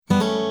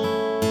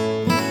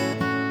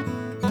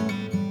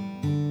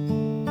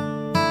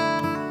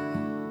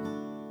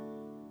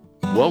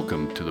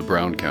Welcome to the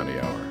Brown County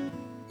Hour.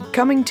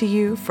 Coming to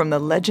you from the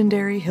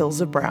legendary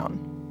Hills of Brown,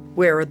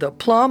 where the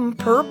plum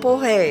purple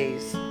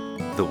haze,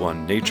 the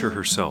one nature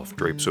herself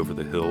drapes over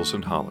the hills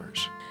and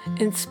hollers,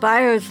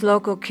 inspires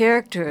local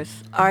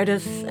characters,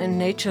 artists, and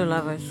nature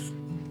lovers.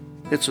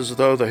 It's as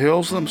though the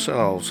hills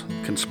themselves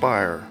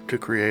conspire to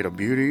create a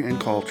beauty and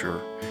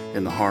culture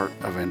in the heart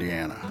of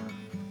Indiana.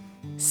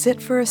 Sit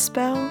for a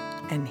spell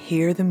and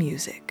hear the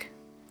music.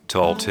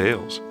 Tall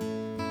tales,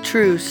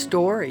 true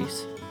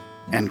stories,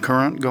 and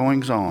current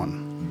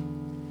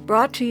goings-on.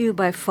 Brought to you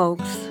by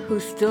folks who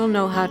still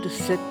know how to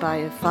sit by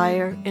a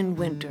fire in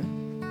winter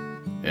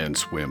and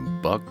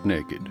swim buck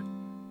naked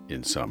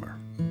in summer.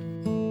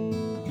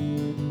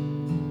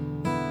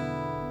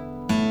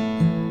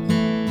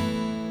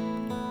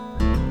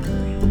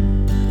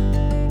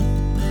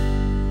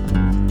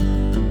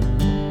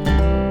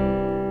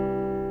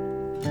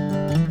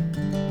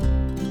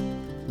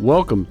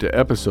 Welcome to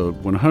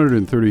episode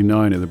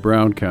 139 of the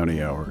Brown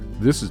County Hour.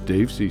 This is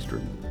Dave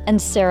Seastrom. And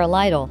Sarah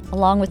Lytle,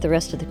 along with the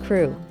rest of the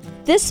crew.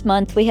 This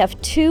month we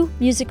have two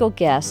musical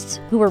guests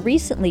who were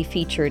recently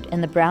featured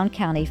in the Brown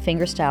County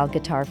Fingerstyle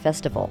Guitar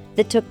Festival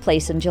that took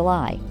place in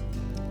July,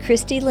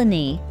 Christy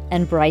Laney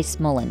and Bryce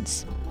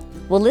Mullins.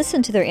 We'll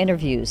listen to their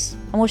interviews,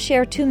 and we'll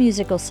share two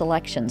musical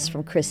selections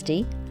from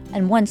Christy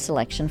and one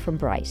selection from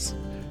Bryce.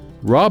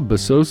 Rob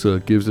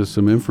Basosa gives us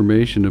some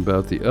information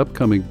about the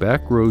upcoming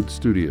Backroad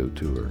Studio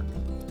Tour.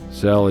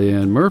 Sally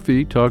Ann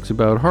Murphy talks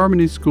about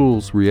Harmony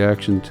School's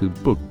reaction to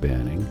book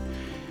banning,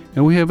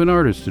 and we have an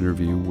artist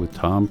interview with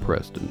Tom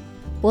Preston.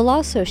 We'll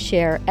also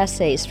share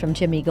essays from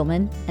Jim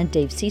Eagleman and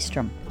Dave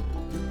Seastrom.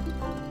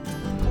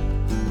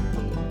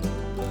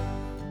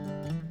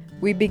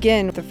 We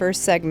begin the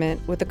first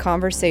segment with a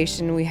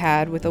conversation we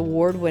had with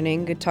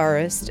award-winning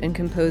guitarist and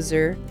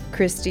composer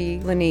Christy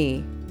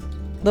Laney.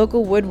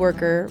 Local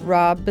woodworker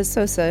Rob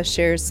Basosa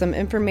shares some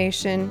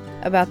information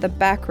about the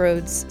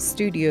Backroads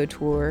Studio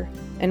Tour,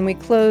 and we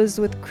close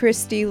with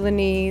Christy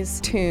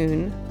Laney's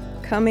tune,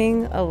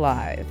 Coming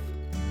Alive.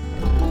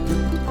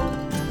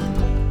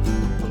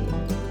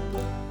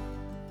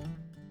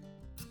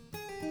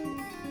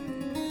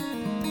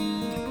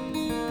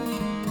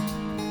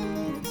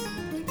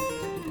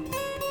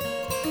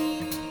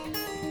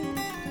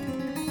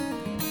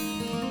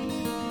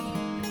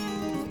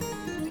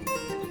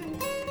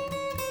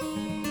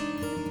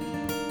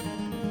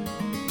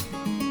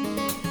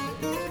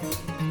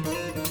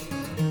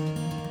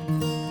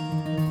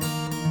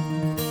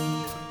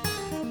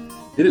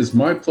 It is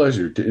my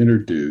pleasure to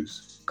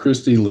introduce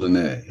Christy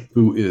Laney,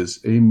 who is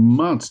a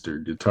monster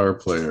guitar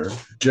player,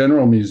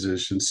 general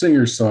musician,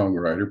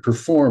 singer-songwriter,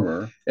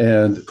 performer,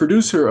 and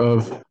producer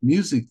of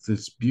music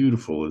that's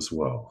beautiful as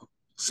well.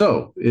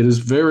 So it is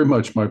very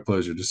much my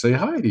pleasure to say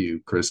hi to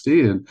you,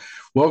 Christy, and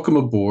welcome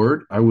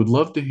aboard. I would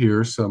love to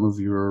hear some of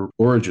your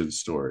origin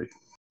story.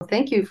 Well,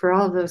 thank you for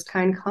all of those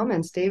kind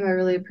comments, Dave. I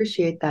really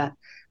appreciate that.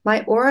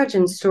 My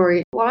origin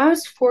story, when I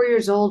was 4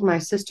 years old, my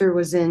sister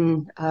was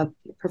in a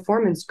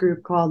performance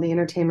group called the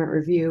Entertainment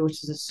Review,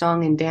 which is a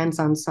song and dance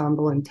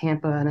ensemble in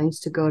Tampa. And I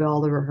used to go to all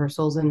the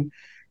rehearsals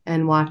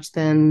and watch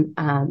them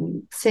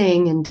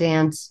sing and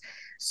dance.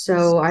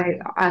 So I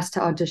asked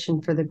to audition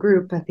for the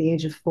group at the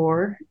age of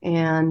 4.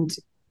 And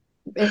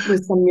it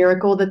was a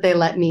miracle that they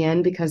let me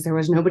in because there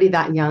was nobody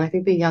that young. I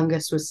think the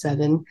youngest was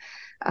 7.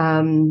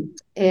 And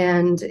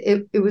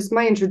it was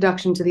my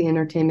introduction to the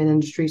entertainment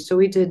industry. So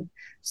we did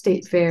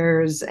state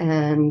fairs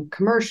and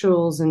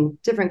commercials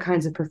and different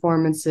kinds of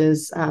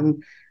performances,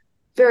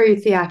 very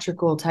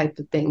theatrical type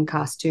of thing,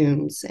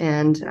 costumes.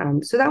 And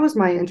so that was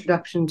my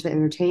introduction to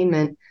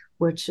entertainment,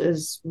 which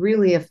is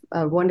really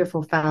a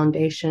wonderful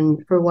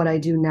foundation for what I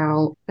do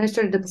now. I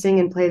started to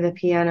sing and play the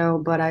piano,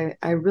 but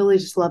I really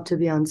just love to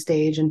be on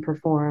stage and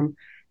perform.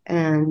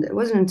 And it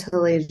wasn't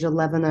until age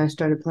 11 that I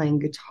started playing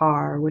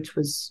guitar, which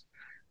was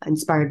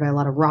inspired by a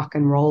lot of rock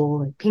and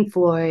roll, like Pink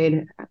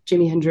Floyd,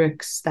 Jimi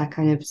Hendrix, that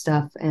kind of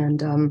stuff,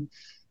 and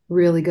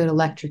really good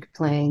electric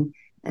playing.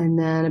 And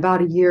then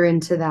about a year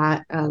into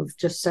that of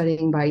just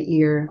studying by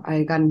ear,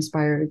 I got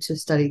inspired to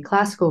study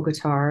classical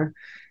guitar,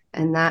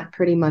 and that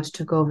pretty much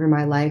took over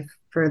my life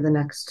for the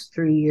next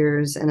 3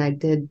 years. And I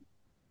did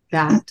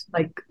that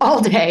like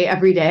all day,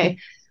 every day.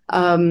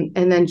 And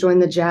then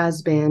joined the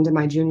jazz band in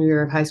my junior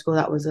year of high school.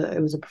 It was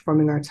a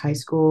performing arts high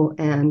school,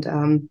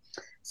 and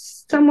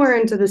somewhere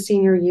into the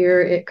senior year,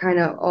 it kind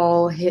of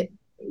all hit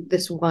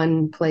this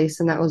one place,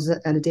 and that was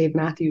at a Dave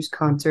Matthews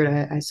concert.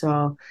 I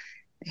saw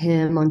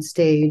him on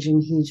stage,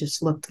 and he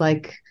just looked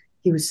like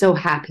he was so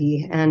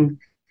happy, and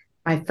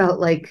I felt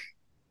like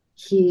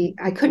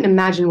I couldn't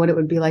imagine what it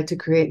would be like to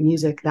create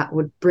music that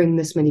would bring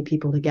this many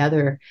people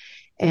together.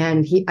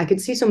 And I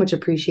could see so much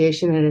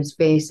appreciation in his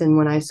face, and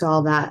when I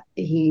saw that,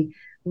 he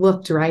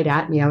looked right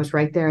at me. I was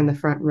right there in the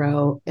front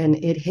row,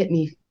 and it hit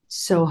me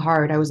so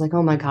hard. I was like,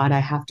 oh my God, I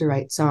have to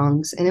write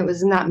songs. And it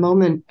was in that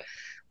moment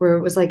where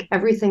it was like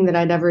everything that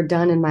I'd ever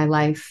done in my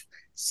life,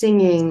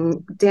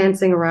 singing,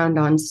 dancing around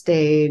on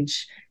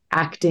stage,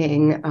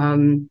 acting,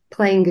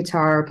 playing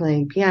guitar,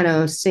 playing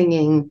piano,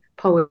 singing,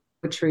 poetry,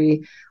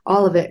 poetry,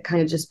 all of it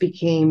kind of just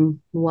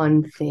became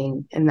one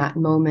thing in that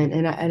moment.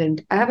 And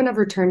I haven't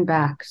ever turned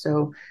back.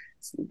 So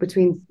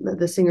between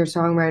the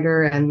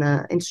singer-songwriter and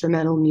the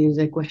instrumental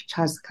music, which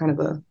has kind of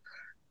a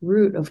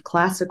root of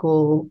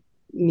classical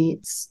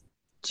meets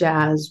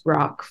jazz,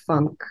 rock,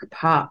 funk,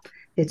 pop,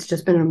 it's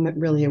just been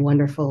really a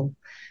wonderful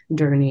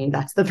journey.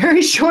 That's the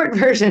very short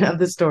version of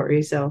the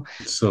story. So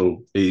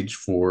age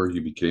 4,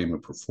 you became a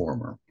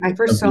performer. My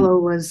first solo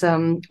was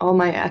All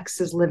My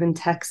Exes Live in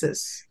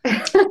Texas.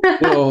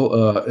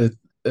 Well,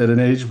 at an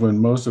age when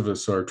most of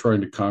us are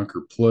trying to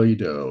conquer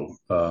Play-Doh,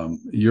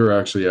 you're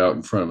actually out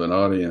in front of an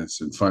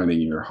audience and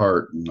finding your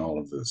heart in all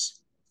of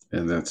this.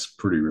 And that's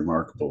pretty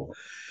remarkable.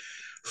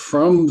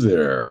 From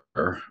there,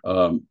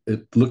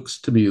 it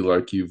looks to me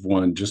like you've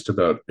won just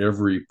about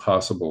every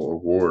possible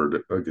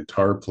award a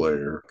guitar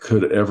player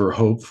could ever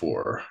hope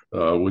for,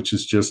 which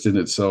is just in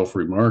itself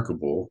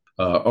remarkable.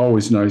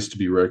 Always nice to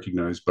be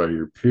recognized by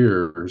your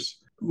peers.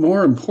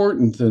 More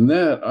important than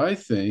that, I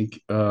think,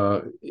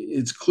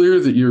 it's clear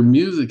that your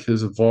music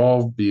has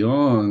evolved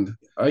beyond,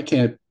 I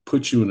can't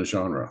put you in a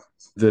genre.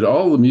 That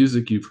all the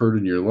music you've heard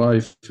in your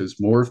life has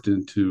morphed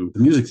into the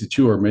music that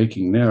you are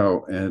making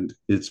now, and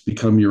it's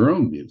become your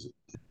own music.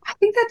 I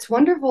think that's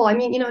wonderful. I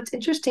mean, it's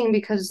interesting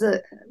because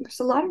there's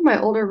a lot of my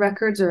older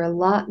records are a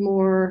lot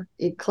more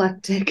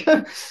eclectic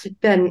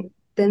than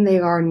they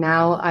are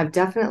now. I've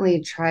definitely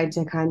tried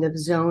to kind of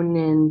zone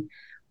in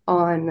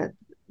on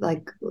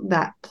like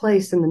that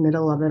place in the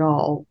middle of it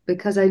all,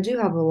 because I do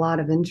have a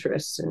lot of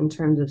interests in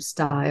terms of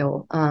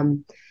style.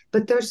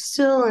 But there's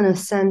still, in a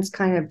sense,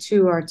 kind of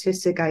two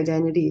artistic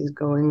identities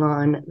going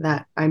on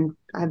that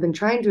I've been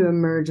trying to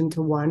emerge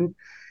into one.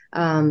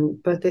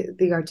 But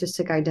the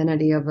artistic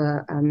identity of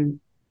an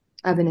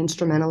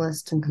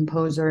instrumentalist and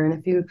composer.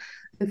 And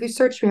if you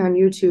search me on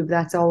YouTube,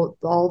 that's all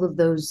of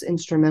those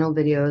instrumental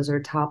videos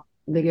are top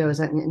videos.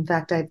 And in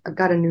fact, I've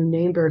got a new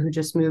neighbor who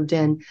just moved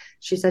in.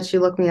 She said she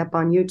looked me up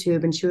on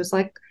YouTube and she was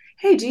like,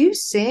 "Hey, do you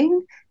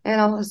sing?" And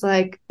I was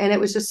like, and it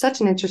was just such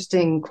an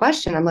interesting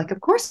question. I'm like,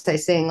 of course I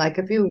sing. Like,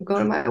 if you go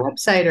to my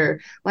website, or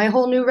my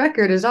whole new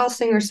record is all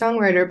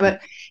singer-songwriter, but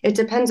it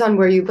depends on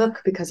where you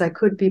look, because I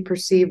could be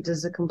perceived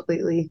as a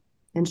completely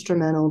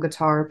instrumental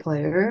guitar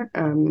player,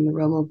 in the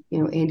realm of,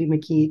 Andy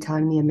McKee,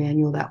 Tanya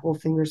Emanuel, that whole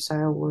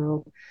fingerstyle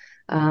world.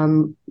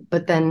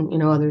 But then,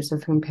 others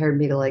have compared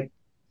me to like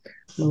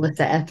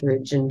Melissa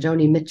Etheridge and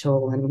Joni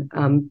Mitchell,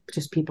 and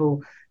just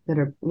people that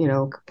are,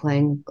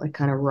 playing like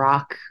kind of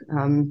rock,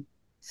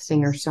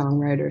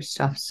 singer-songwriter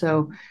stuff.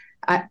 So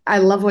I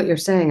love what you're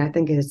saying. I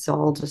think it's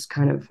all just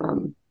kind of,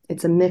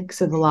 it's a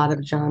mix of a lot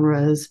of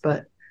genres,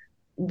 but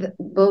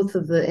both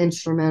of the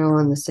instrumental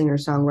and the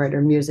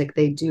singer-songwriter music,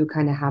 they do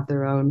kind of have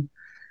their own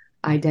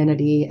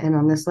identity. And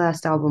on this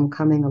last album,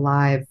 Coming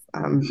Alive,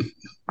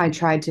 I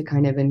tried to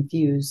kind of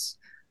infuse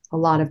a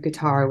lot of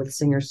guitar with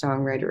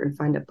singer-songwriter and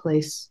find a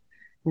place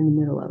in the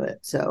middle of it.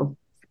 So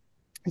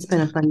it's been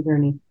a fun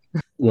journey.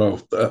 Well,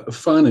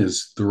 fun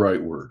is the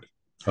right word.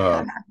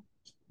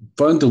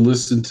 Fun to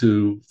listen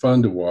to,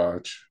 fun to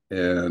watch,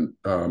 and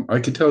I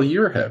can tell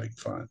you're having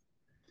fun.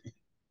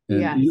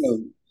 And, yes.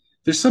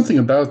 There's something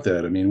about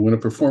that. I mean, when a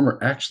performer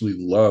actually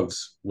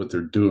loves what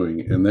they're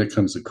doing and that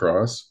comes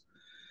across,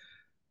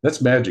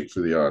 that's magic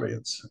for the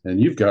audience.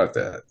 And you've got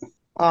that.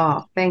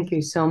 Oh, thank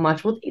you so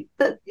much. Well,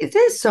 it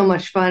is so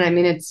much fun. I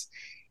mean,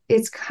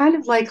 it's kind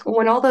of like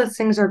when all those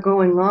things are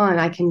going on,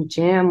 I can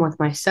jam with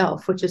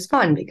myself, which is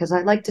fun because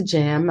I like to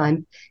jam.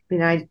 My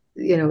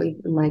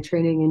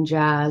training in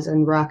jazz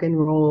and rock and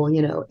roll,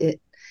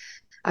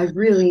 I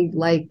really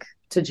like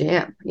to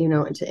jam,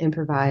 and to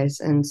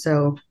improvise. And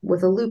so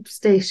with a loop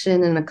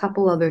station and a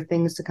couple other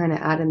things to kind of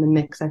add in the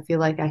mix, I feel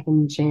like I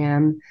can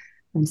jam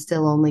and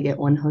still only get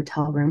one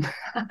hotel room.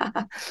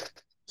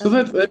 So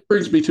that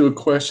brings me to a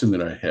question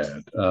that I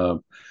had.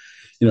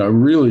 I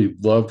really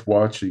loved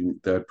watching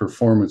that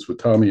performance with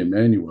Tanya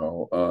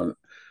Emanuel on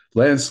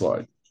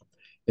Landslide.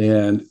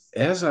 And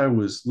as I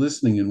was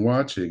listening and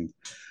watching,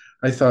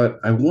 I thought,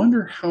 I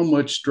wonder how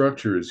much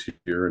structure is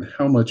here and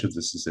how much of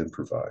this is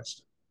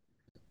improvised.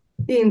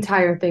 The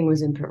entire thing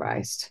was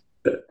improvised.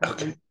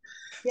 Okay.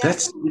 Yeah.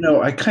 That's,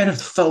 I kind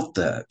of felt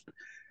that,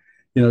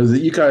 that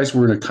you guys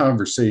were in a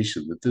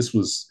conversation, that this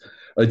was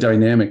a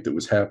dynamic that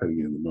was happening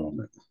in the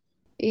moment.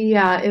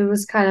 Yeah, it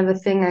was kind of a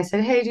thing. I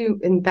said, "Hey,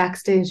 in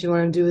backstage, do you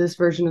want to do this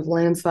version of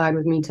Landslide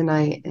with me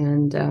tonight?"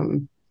 And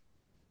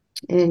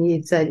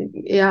he said,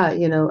 "Yeah,"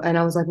 and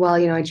I was like, "Well,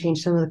 I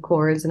changed some of the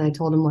chords," and I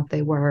told him what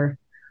they were,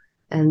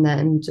 and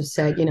then just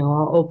said,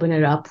 "I'll open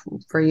it up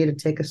for you to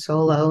take a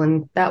solo,"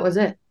 and that was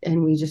it.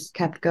 And we just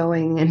kept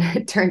going, and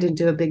it turned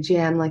into a big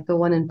jam, like the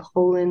one in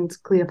Poland,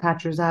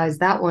 Cleopatra's Eyes.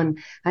 That one,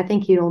 I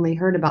think he'd only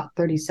heard about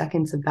 30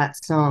 seconds of that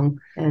song,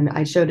 and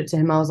I showed it to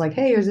him. I was like,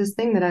 "Hey, here's this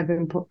thing that I've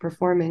been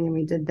performing," and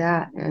we did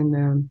that,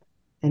 and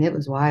it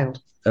was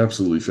wild.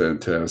 Absolutely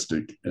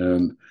fantastic.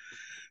 And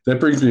that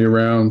brings me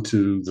around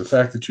to the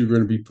fact that you're going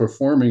to be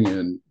performing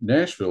in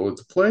Nashville at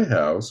the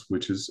Playhouse,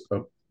 which is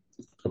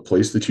a a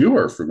place that you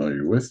are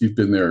familiar with. You've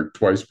been there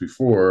twice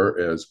before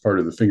as part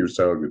of the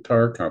fingerstyle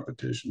guitar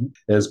competition,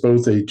 as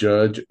both a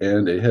judge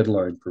and a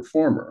headline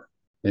performer.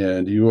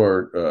 And you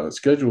are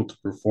scheduled to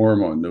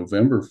perform on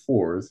November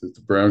 4th at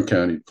the Brown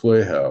County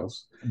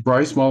Playhouse.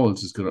 Bryce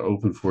Mullins is going to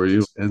open for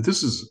you. And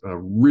this is a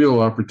real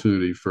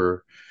opportunity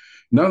for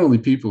not only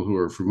people who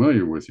are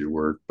familiar with your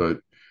work, but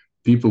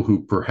people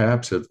who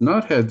perhaps have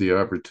not had the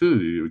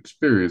opportunity to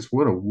experience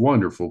what a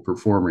wonderful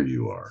performer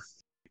you are.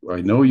 I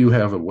know you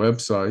have a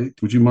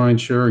website. Would you mind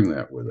sharing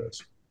that with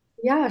us?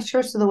 Yeah,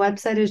 sure. So the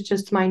website is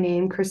just my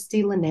name,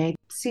 Christy Lenee,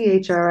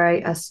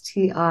 ChristieleNee,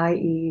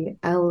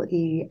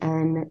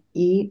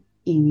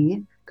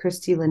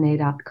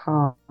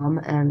 ChristyLenee.com.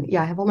 And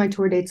yeah, I have all my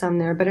tour dates on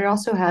there, but it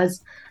also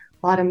has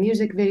a lot of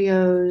music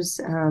videos.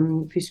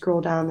 If you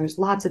scroll down, there's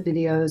lots of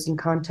videos and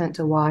content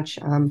to watch.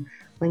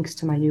 Links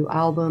to my new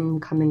album,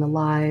 Coming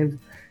Alive.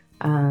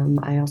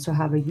 I also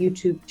have a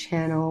YouTube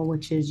channel,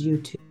 which is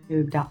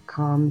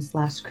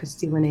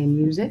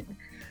youtube.com/ChristyLenee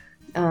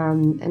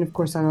and of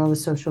course, on all the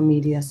social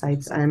media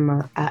sites,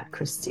 I'm at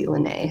Christy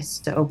Lenee.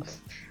 So,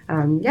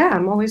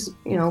 I'm always,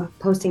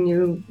 posting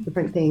new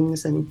different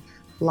things and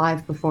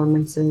live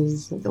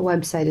performances. The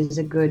website is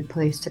a good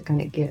place to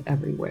kind of get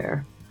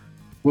everywhere.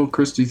 Well,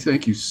 Christy,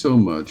 thank you so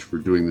much for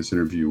doing this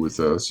interview with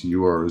us.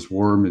 You are as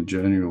warm and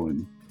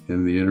genuine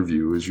in the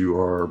interview as you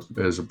are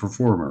as a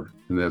performer,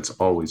 and that's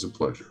always a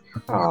pleasure.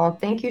 Oh,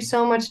 thank you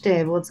so much,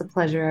 Dave. Well, it's a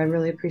pleasure. I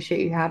really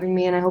appreciate you having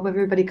me, and I hope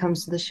everybody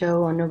comes to the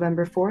show on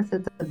November 4th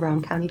at the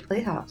Brown County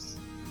Playhouse.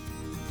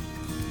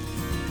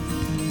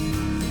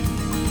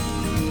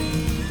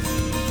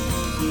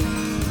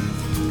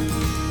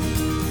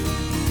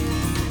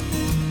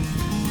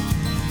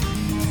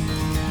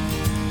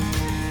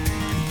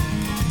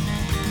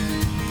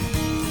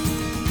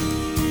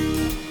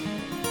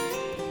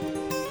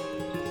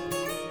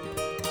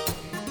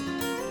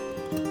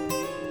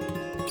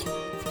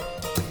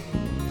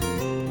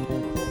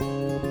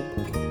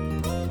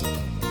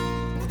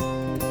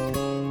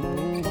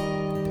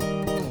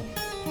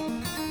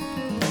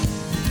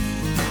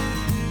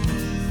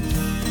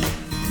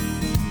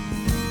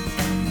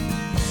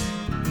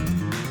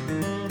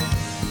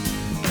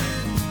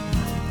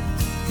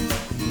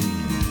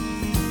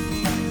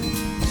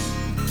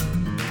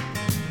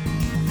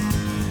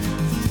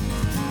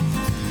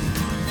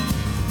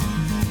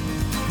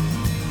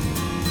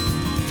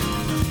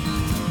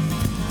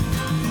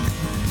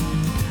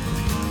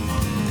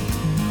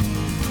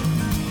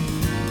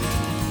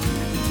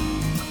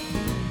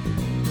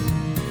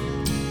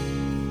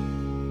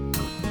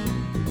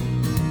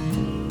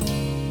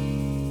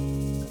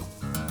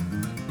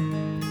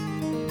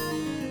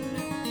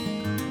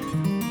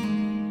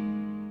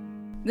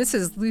 This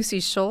is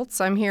Lucy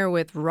Schultz. I'm here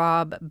with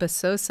Rob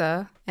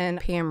Basosa and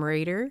Pam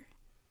Rader,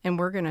 and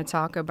we're going to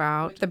talk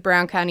about the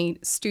Brown County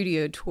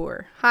Studio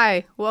Tour.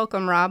 Hi,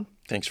 welcome, Rob.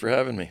 Thanks for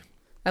having me.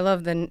 I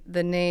love the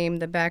name,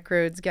 the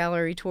Backroads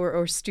Gallery Tour,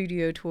 or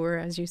Studio Tour,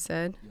 as you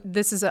said.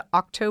 This is an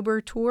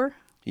October tour?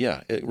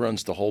 Yeah, it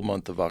runs the whole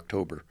month of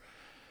October.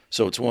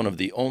 So it's one of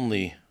the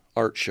only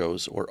art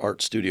shows or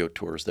art studio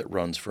tours that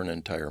runs for an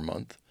entire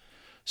month.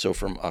 So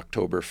from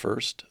October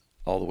 1st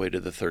all the way to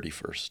the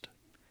 31st.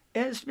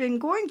 It's been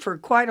going for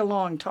quite a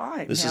long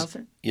time, hasn't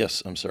it?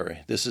 Yes, I'm sorry.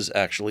 This is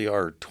actually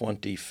our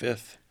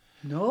 25th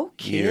No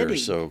kidding. year,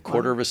 so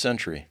quarter of a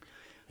century.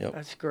 Yep.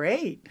 That's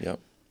great. Yep.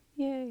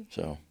 Yay.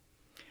 So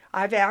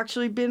I've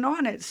actually been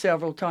on it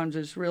several times.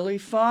 It's really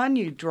fun.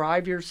 You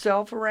drive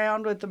yourself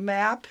around with the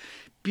map.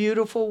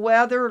 Beautiful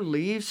weather,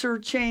 leaves are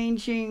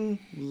changing,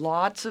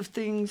 lots of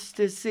things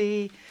to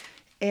see,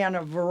 and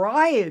a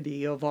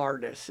variety of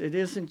artists. It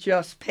isn't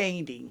just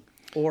painting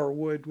or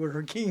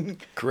woodworking.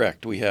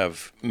 correct. We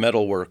have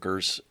metal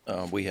workers,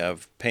 we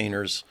have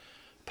painters,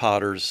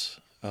 potters,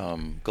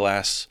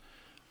 glass,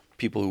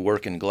 people who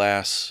work in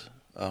glass,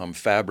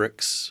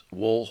 fabrics,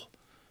 wool,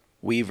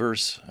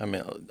 weavers. I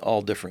mean,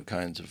 all different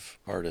kinds of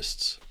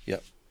artists.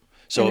 Yep.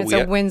 So and it's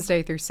a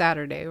Wednesday through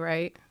Saturday,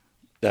 right?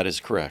 That is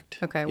correct.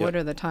 Okay. Yep. What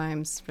are the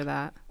times for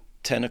that?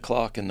 10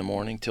 o'clock in the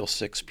morning till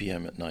 6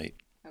 p.m. at night.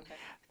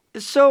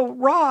 So,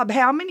 Rob,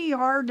 how many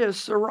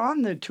artists are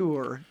on the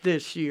tour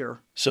this year?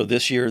 So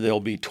this year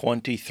there'll be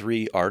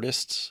 23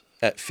 artists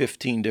at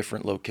 15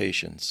 different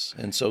locations.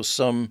 And so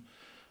some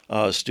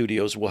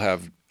studios will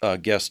have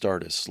guest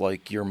artists,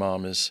 like your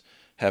mom is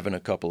having a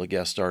couple of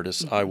guest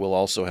artists. Mm-hmm. I will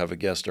also have a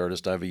guest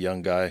artist. I have a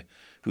young guy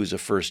who's a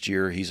first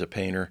year. He's a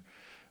painter.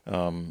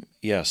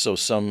 So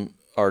some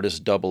artists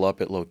double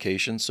up at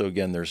locations. So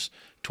again, there's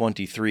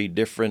 23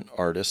 different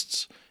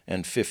artists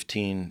and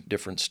 15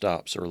 different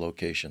stops or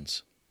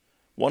locations.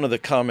 One of the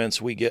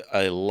comments we get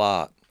a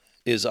lot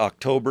is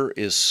October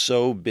is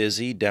so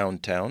busy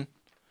downtown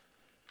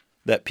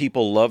that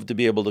people love to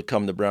be able to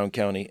come to Brown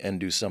County and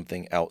do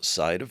something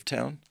outside of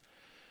town.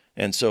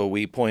 And so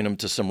we point them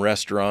to some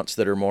restaurants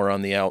that are more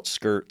on the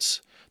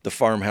outskirts. The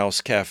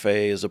Farmhouse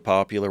Cafe is a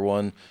popular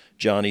one.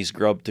 Johnny's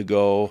Grub to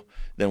Go.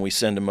 Then we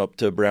send them up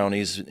to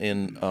Brownie's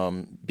in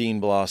Bean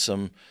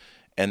Blossom.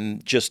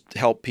 and just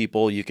help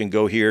people. You can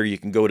go here, you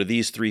can go to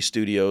these 3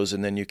 studios,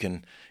 and then you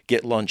can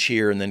get lunch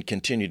here and then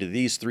continue to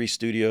these 3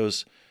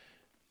 studios.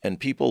 And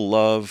people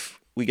love,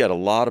 we got a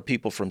lot of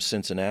people from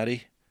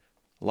Cincinnati,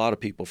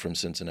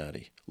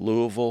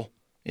 Louisville,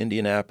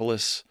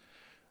 Indianapolis,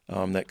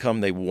 that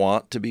come. They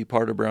want to be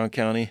part of Brown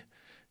County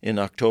in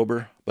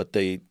October, but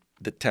the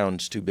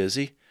town's too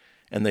busy,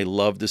 and they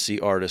love to see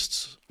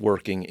artists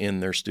working in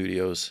their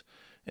studios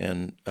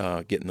and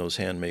getting those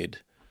handmade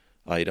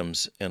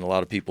items. And a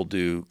lot of people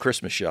do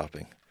Christmas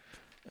shopping.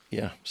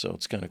 Yeah, so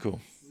it's kind of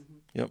cool.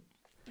 Yep.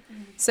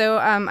 So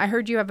I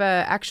heard you have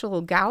an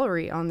actual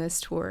gallery on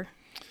this tour.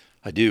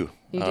 I do.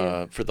 You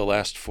do? For the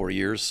last 4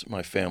 years,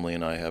 my family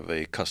and I have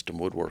a custom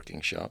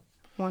woodworking shop.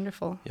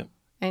 Wonderful. Yep.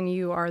 And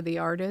you are the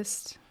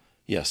artist?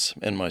 Yes,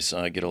 and my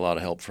son, I get a lot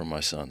of help from my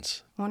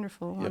sons.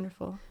 Wonderful, Yep.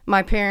 wonderful.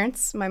 My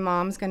parents, my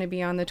mom's going to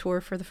be on the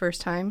tour for the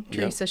first time, Yep.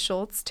 Teresa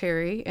Schultz,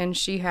 Terry, and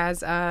she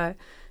has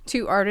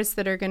 2 artists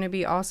that are going to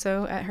be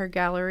also at her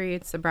gallery.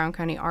 It's the Brown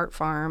County Art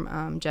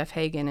Farm. Jeff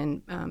Hagan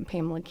and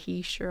Pamela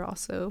Quiche are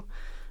also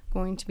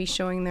going to be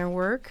showing their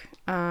work.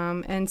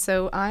 And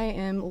so I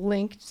am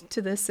linked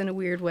to this in a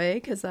weird way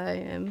because I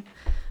am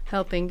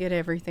helping get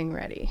everything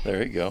ready.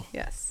 There you go.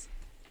 Yes.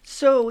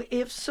 So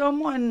if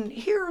someone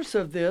hears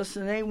of this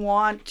and they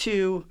want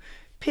to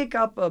pick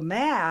up a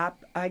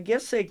map, I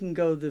guess they can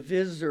go to the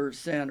visitor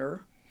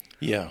center.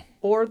 Yeah.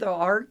 Or the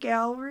art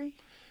gallery.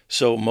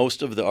 So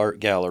most of the art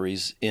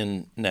galleries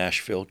in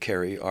Nashville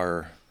carry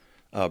our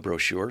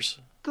brochures.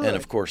 Good. And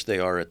of course they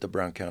are at the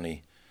Brown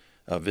County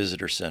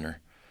Visitor Center.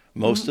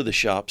 Most of the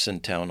shops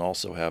in town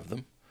also have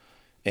them.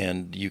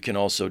 And you can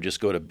also just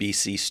go to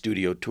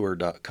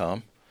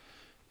bcstudiotour.com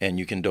and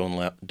you can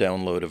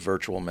download a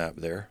virtual map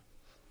there.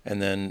 And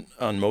then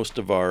on most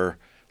of our,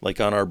 like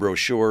on our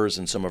brochures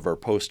and some of our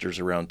posters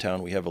around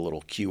town, we have a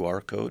little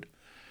QR code.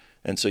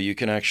 And so you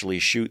can actually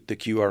shoot the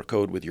QR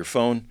code with your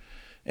phone,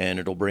 and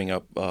it'll bring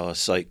up a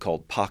site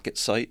called Pocket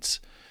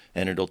Sites,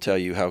 and it'll tell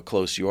you how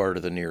close you are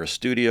to the nearest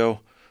studio,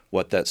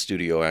 what that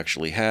studio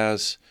actually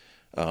has,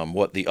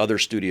 what the other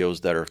studios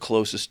that are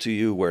closest to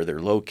you, where they're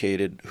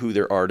located, who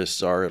their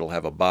artists are. It'll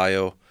have a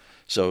bio.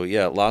 So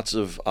yeah, lots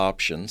of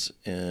options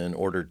in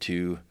order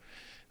to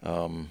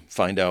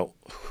find out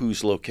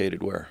who's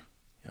located where.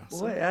 Yeah.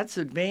 Boy, that's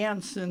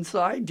advanced since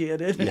I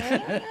did it.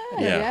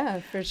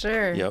 Yeah, for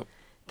sure. Yep.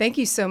 Thank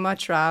you so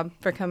much, Rob,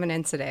 for coming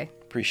in today.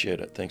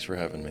 Appreciate it. Thanks for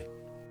having me.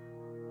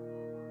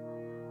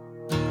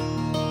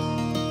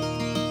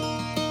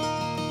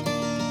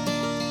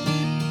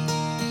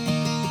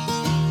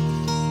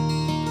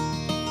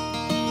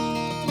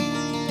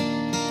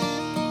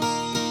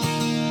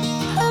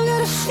 I've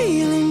got a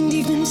feeling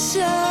deep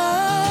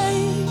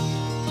inside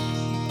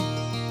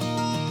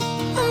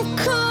I'm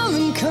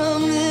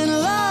coming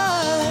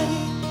alive.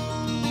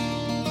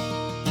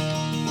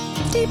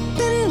 Deep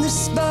in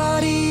this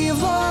body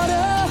of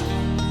water,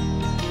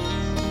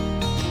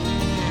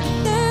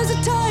 there's a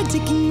tide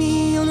taking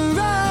me on a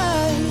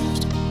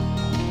ride.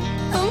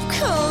 I'm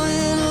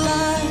coming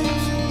alive.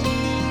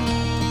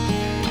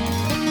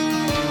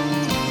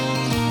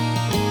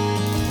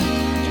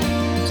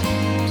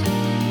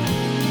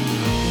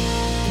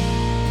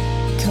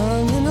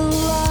 Coming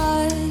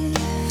alive.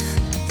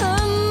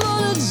 I'm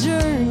on a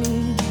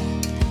journey.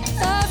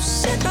 I've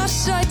set my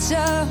sights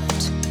out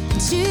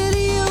to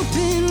the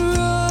open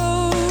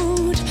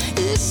road.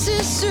 This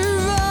is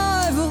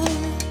survival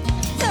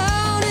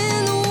out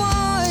in the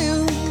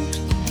wild.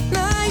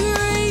 My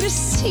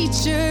greatest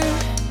teacher,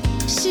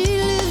 she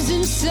lives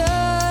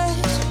inside.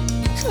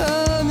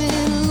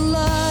 Coming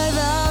alive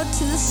out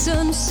to the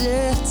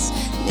sunsets.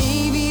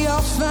 Maybe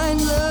I'll find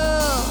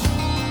love.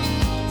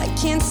 I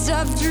can't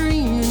stop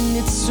dreaming,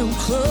 it's so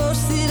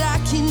close that I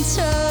can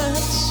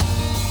touch.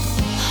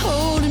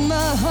 Holding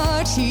my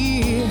heart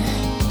here,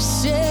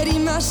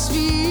 setting my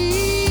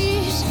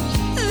speed.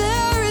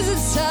 There is a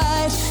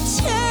tide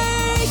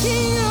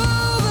taking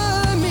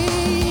over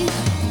me.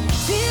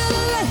 Feel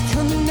the light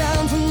coming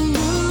down from the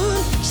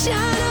moon.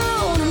 Shine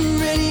on, I'm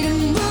ready to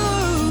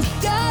move.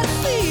 Got a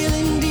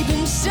feeling deep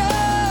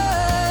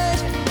inside.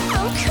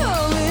 I'm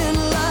coming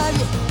alive,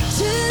 yeah.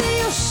 To the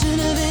ocean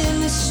of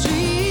endless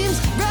streams.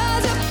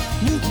 Rise up,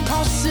 new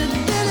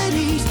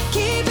possibilities.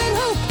 Keeping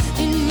hope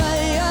in my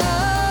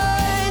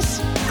eyes.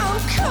 I'm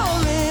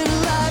coming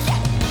alive, yeah.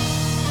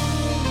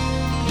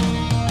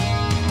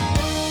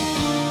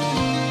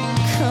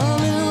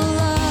 Coming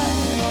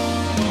alive.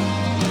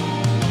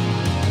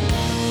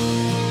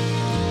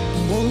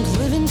 Won't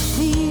live in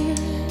fear.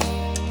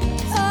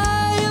 I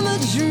am a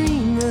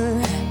dreamer,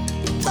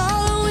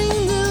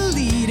 following the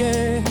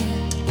leader.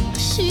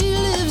 She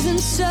lives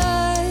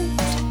inside.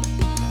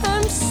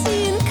 I'm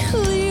seeing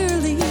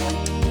clearly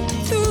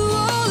through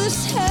all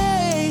this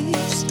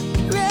haze.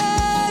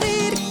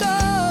 Ready to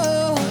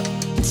go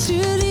to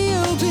the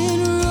open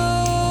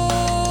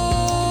road.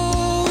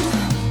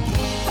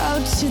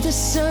 Out to the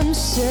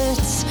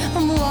sunsets.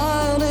 I'm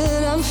wild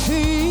and I'm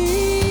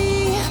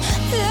free.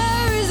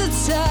 There is a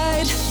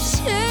tide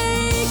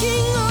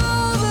taking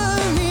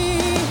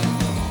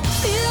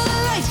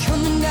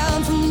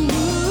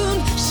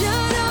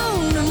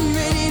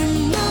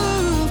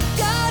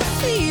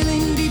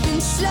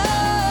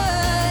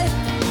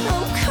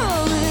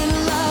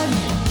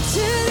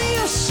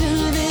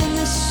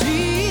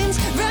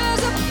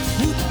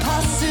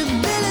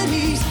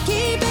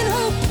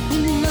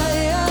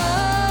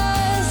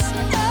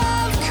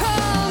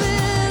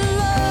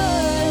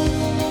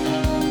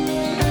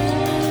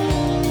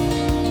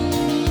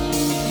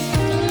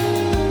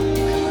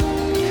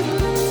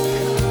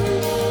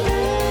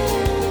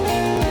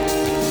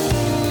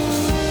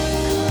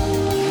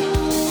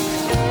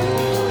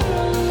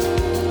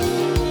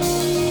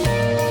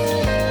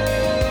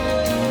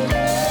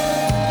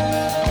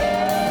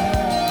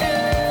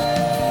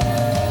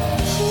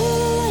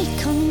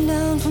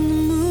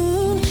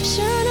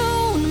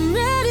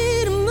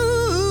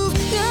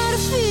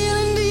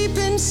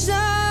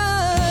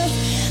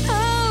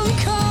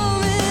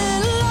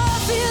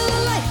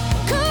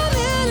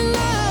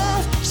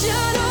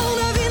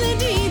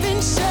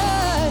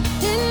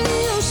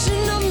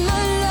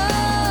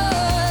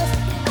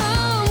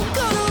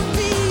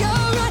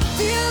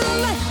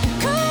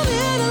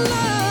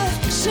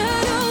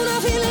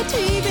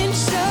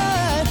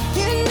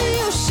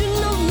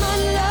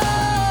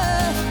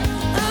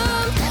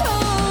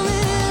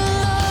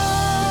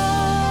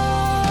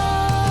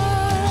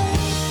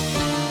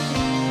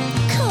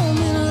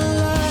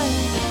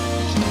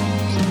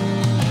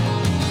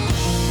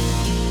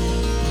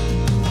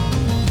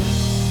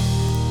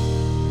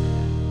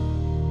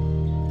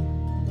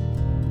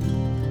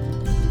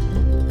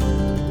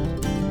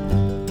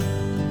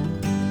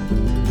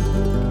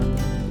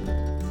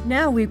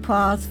we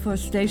pause for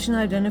station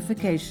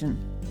identification.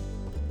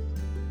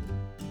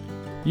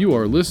 You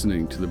are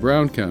listening to the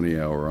Brown County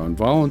Hour on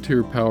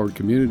volunteer-powered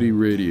community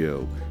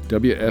radio,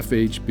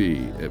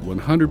 WFHB, at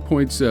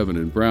 100.7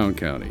 in Brown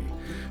County,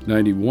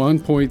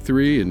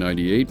 91.3 and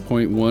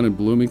 98.1 in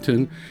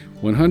Bloomington,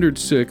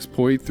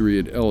 106.3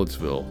 in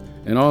Ellettsville,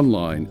 and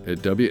online at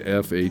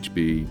wfhb.org.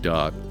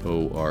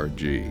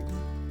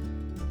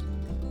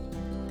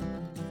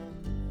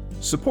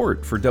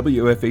 Support for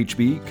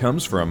WFHB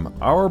comes from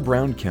Our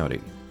Brown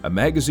County, a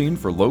magazine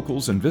for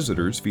locals and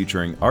visitors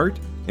featuring art,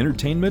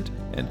 entertainment,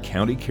 and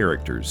county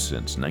characters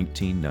since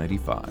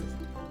 1995.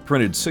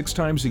 Printed 6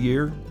 times a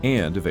year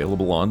and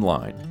available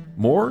online.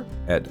 More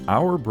at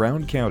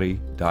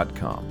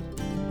ourbrowncounty.com.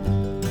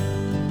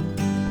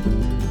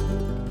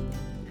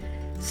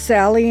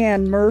 Sally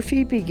Ann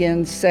Murphy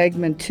begins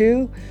segment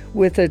 2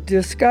 with a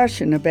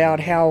discussion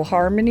about how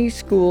Harmony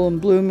School in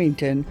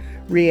Bloomington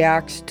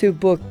reacts to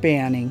book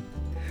banning.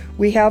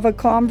 We have a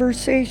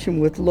conversation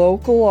with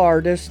local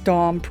artist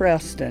Tom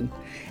Preston,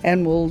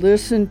 and we'll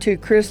listen to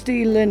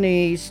Christy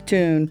Lenee's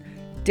tune,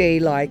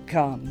 Daylight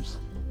Comes.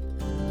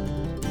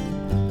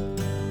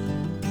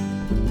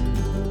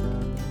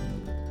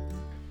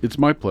 It's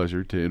my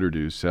pleasure to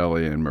introduce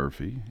Sally Ann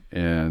Murphy,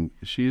 and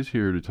she is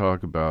here to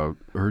talk about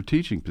her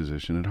teaching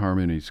position at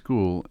Harmony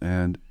School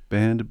and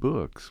banned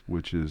books,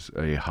 which is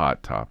a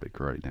hot topic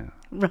right now.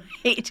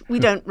 Right. We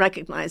don't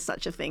recognize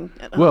such a thing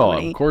at Well,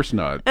 Harmony. of course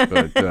not.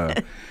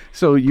 But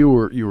so you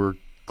were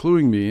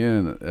cluing me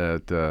in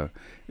at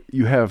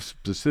you have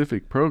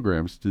specific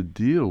programs to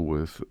deal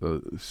with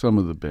some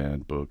of the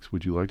banned books.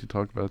 Would you like to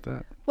talk about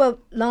that? Well,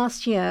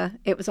 last year,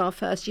 it was our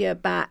first year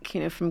back,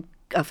 from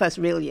our first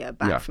real year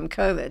back from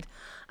COVID.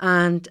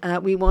 And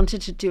we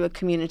wanted to do a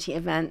community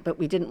event, but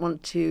we didn't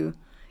want to,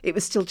 it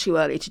was still too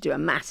early to do a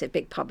massive,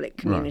 big public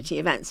community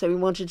event. So we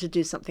wanted to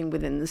do something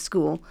within the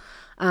school.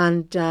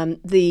 And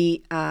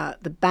the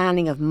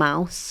banning of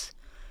mouse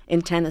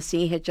in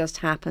Tennessee had just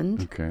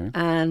happened. Okay.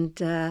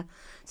 And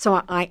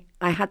so I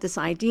had this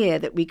idea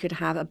that we could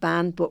have a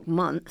banned book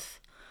month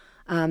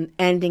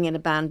ending in a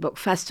banned book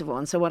festival.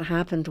 And so what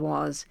happened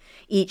was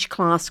each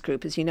class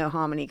group, as you know,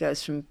 Harmony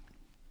goes from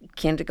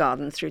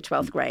kindergarten through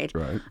 12th grade.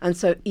 Right. And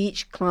so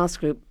each class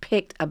group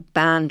picked a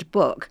banned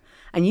book.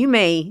 And you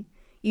may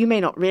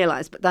not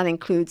realize, but that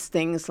includes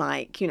things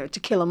like, To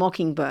Kill a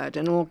Mockingbird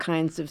and all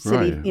kinds of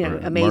silly,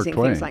 amazing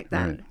things like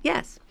that. Right.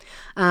 Yes.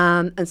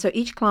 And so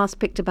each class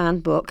picked a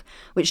banned book,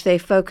 which they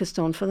focused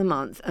on for the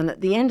month. And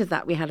at the end of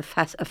that, we had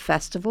a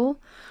festival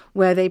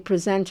where they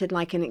presented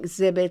like an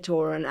exhibit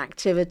or an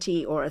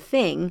activity or a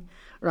thing,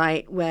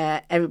 right,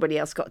 where everybody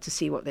else got to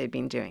see what they'd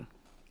been doing.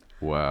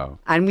 Wow.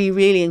 And we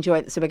really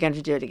enjoyed it, so we're going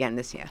to do it again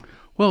this year.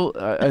 Well,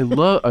 I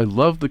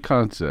love the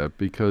concept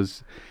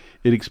because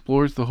it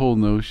explores the whole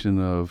notion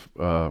of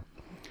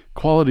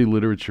quality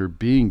literature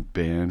being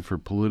banned for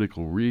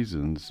political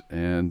reasons,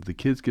 and the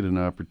kids get an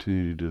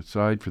opportunity to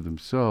decide for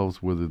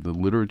themselves whether the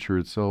literature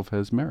itself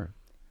has merit.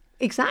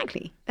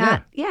 Exactly.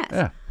 Yes.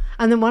 Yeah.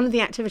 And then one of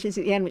the activities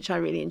at the end, which I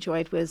really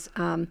enjoyed, was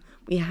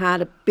we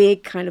had a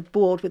big kind of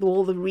board with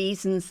all the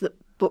reasons that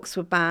books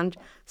were banned,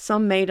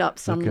 some made up,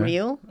 some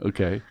real.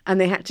 Okay. And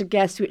they had to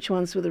guess which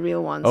ones were the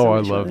real ones. Oh, I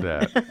love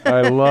that.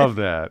 I love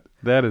that.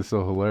 That is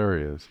so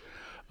hilarious.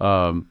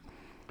 How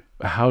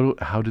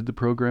did the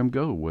program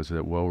go? Was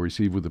it well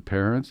received with the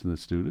parents and the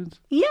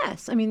students?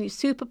 Yes. I mean, it's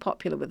super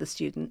popular with the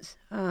students.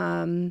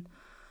 No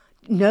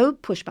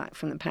pushback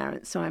from the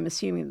parents, so I'm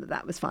assuming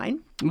that was fine.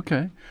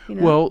 Okay.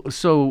 Well,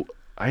 so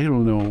I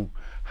don't know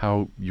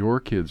how your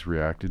kids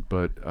reacted,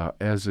 but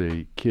as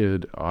a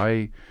kid,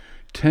 I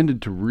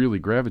tended to really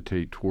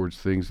gravitate towards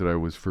things that I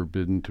was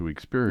forbidden to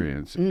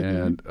experience.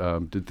 Mm-hmm.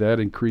 And did that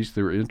increase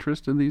their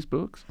interest in these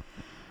books?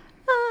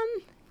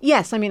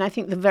 Yes, I mean, I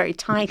think the very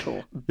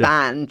title,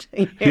 banned.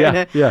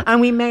 Yeah.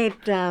 And we made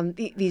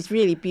these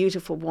really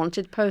beautiful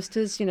wanted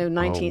posters,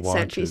 19th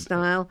century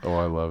style. Oh,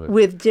 I love it.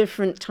 With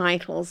different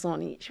titles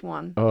on each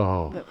one.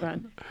 Oh.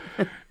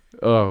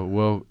 Oh,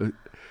 well,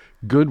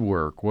 good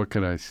work. What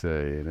can I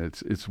say? And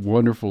it's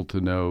wonderful to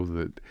know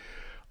that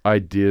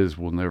ideas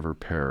will never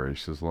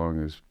perish as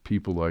long as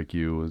people like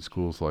you and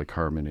schools like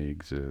Harmony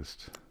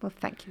exist. Well,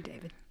 thank you,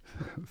 David.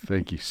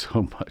 Thank you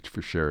so much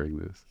for sharing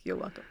this. You're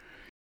welcome.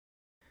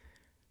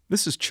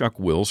 This is Chuck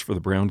Wills for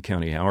the Brown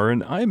County Hour,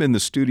 and I'm in the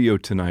studio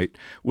tonight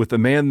with a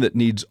man that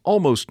needs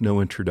almost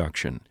no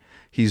introduction.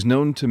 He's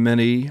known to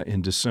many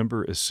in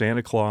December as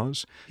Santa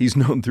Claus. He's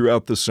known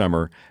throughout the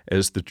summer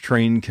as the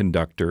train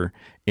conductor,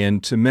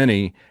 and to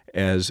many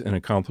as an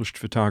accomplished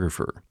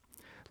photographer.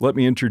 Let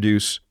me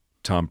introduce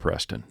Tom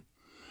Preston.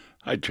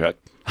 Hi, Chuck.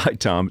 Hi,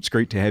 Tom. It's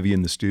great to have you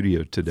in the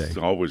studio today. It's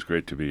always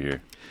great to be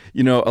here.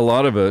 A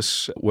lot of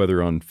us,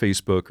 whether on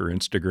Facebook or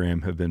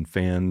Instagram, have been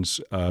fans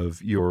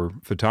of your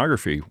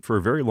photography for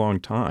a very long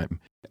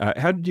time.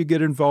 How did you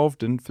get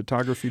involved in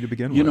photography to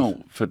begin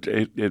with?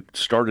 It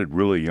started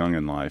really young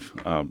in life.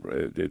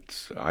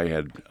 I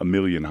had a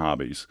million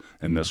hobbies,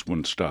 and this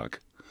one stuck.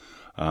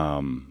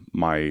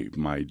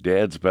 My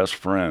dad's best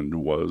friend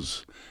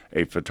was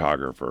a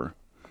photographer,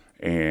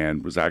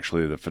 and was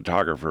actually the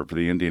photographer for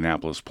the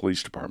Indianapolis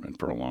Police Department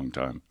for a long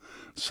time,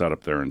 set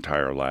up their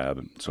entire lab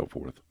and so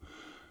forth.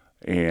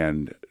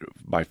 And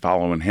by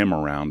following him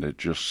around, it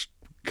just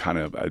kind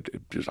of,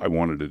 I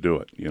wanted to do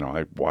it. You know,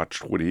 I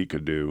watched what he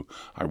could do.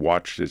 I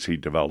watched as he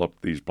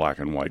developed these black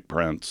and white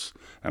prints,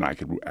 and I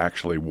could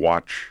actually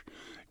watch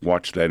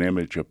that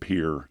image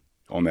appear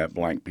on that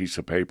blank piece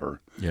of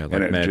paper. Yeah,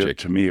 like and magic.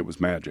 To me, it was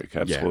magic.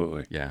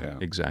 Absolutely. Yeah,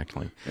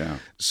 exactly. Yeah.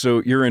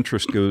 So your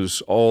interest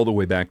goes all the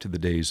way back to the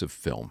days of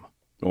film.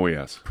 Oh,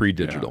 yes.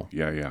 Pre-digital.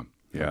 Yeah.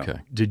 Okay.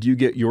 Did you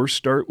get your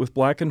start with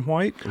black and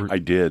white? Or? I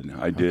did.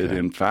 Okay.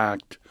 In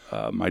fact,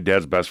 my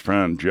dad's best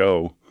friend,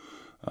 Joe,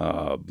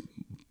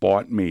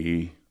 bought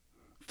me,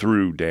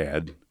 through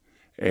Dad,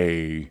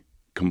 a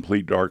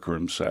complete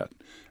darkroom set.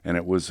 And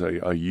it was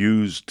a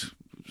used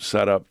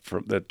setup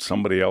that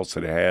somebody else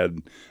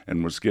had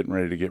and was getting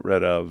ready to get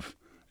rid of.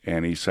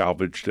 And he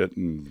salvaged it,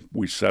 and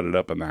we set it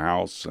up in the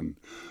house. And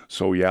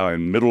so,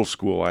 in middle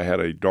school, I had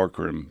a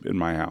darkroom in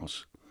my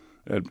house.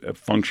 A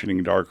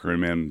functioning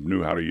darkroom, and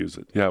knew how to use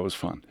it. Yeah, it was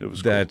fun. It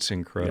was That's cool.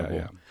 incredible.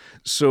 Yeah.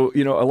 So,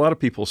 a lot of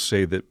people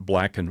say that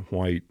black and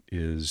white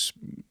is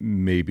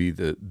maybe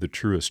the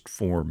truest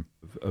form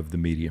of the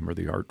medium or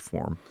the art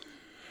form.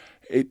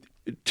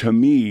 To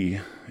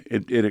me,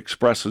 it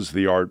expresses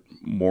the art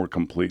more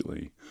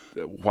completely.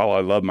 While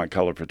I love my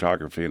color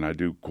photography, and I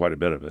do quite a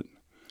bit of it,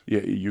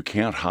 you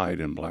can't hide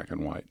in black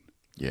and white.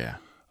 Yeah.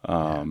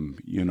 A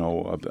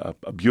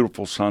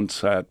beautiful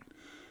sunset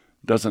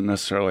doesn't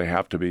necessarily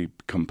have to be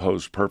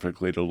composed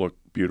perfectly to look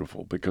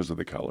beautiful because of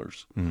the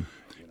colors. Mm.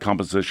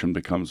 Composition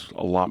becomes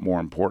a lot more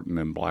important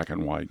in black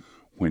and white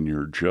when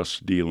you're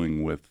just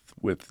dealing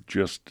with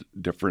just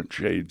different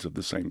shades of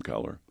the same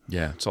color.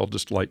 Yeah, it's all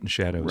just light and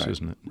shadows,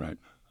 isn't it? Right.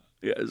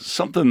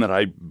 Something that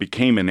I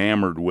became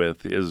enamored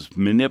with is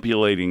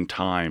manipulating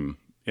time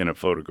in a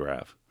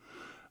photograph.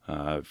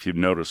 If you've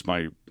noticed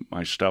my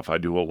stuff, I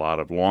do a lot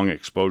of long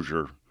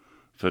exposure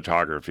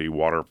photography,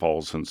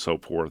 waterfalls and so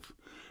forth,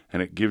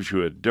 and it gives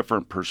you a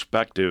different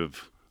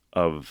perspective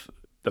of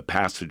the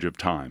passage of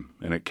time,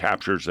 and it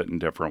captures it in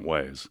different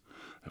ways.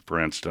 For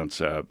instance,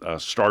 a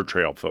star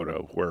trail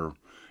photo where,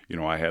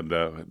 I have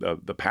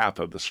the path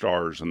of the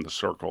stars in the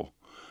circle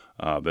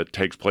that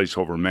takes place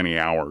over many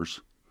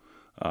hours.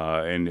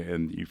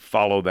 And you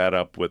follow that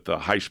up with the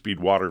high-speed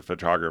water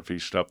photography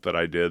stuff that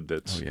I did.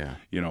 That's the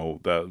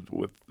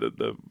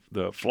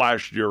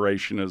flash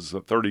duration is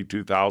the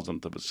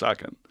 32,000th of a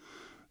second.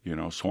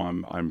 So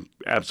I'm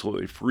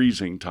absolutely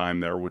freezing time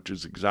there, which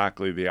is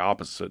exactly the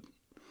opposite.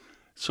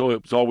 So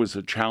it was always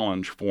a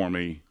challenge for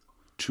me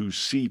to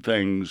see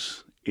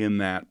things in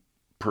that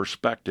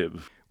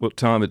perspective. Well,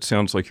 Tom, it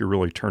sounds like you're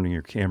really turning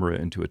your camera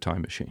into a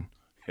time machine.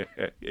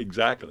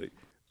 Exactly.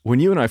 When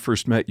you and I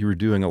first met, you were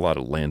doing a lot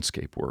of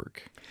landscape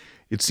work.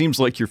 It seems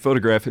like your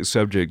photographic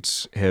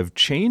subjects have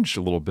changed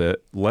a little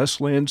bit.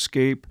 Less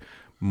landscape,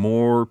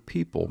 more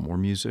people, more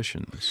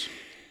musicians.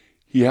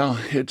 Yeah,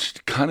 it's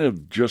kind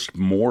of just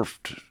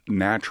morphed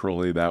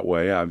naturally that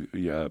way.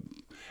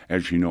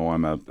 As you know,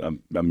 I'm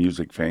a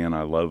music fan.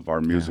 I love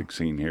our music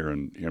scene here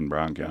in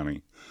Brown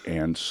County.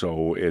 And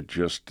so it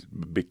just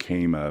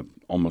became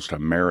almost a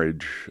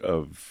marriage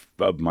of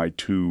my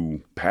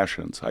two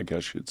passions, I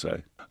guess you'd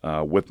say.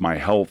 With my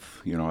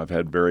health, I've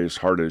had various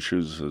heart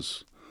issues,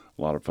 as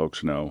a lot of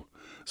folks know.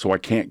 So I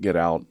can't get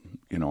out.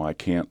 I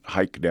can't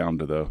hike down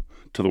to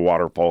the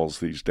waterfalls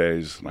these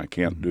days, and I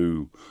can't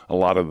do a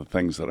lot of the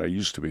things that I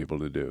used to be able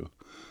to do.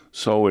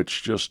 So it's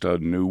just a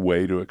new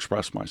way to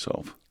express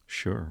myself.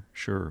 Sure.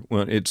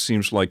 Well, it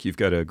seems like you've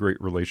got a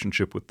great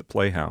relationship with the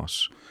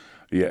Playhouse.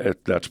 Yeah,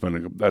 that's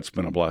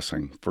been a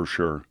blessing for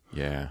sure.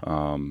 Yeah.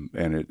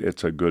 And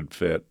it's a good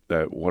fit.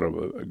 What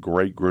a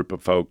great group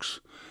of folks.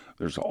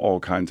 There's all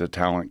kinds of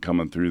talent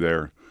coming through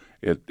there.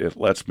 It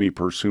lets me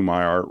pursue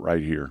my art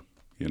right here,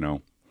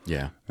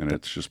 Yeah. And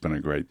it's just been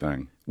a great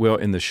thing. Well,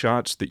 in the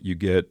shots that you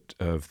get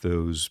of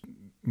those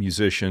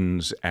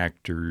musicians,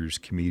 actors,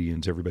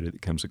 comedians, everybody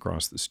that comes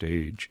across the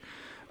stage,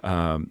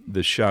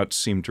 the shots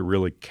seem to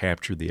really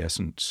capture the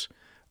essence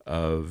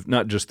of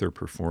not just their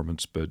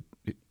performance, but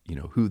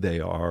who they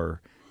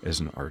are as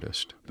an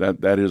artist.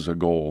 That is a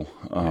goal,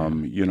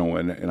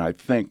 and I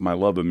think my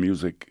love of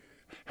music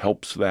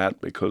helps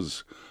that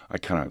because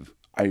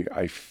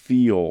I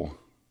feel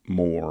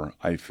more,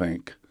 I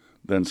think,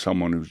 than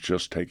someone who's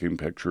just taking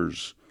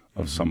pictures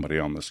of somebody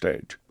on the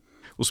stage.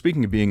 Well,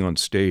 speaking of being on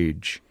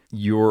stage,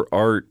 your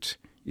art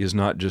is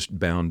not just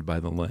bound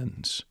by the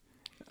lens.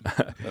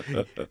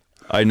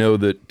 I know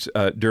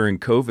that during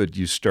COVID,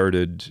 you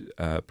started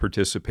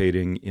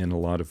participating in a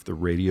lot of the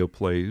radio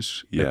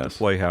plays at the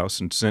Playhouse,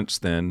 and since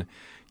then,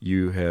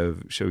 you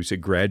have, shall we say,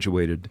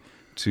 graduated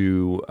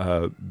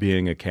to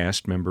being a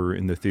cast member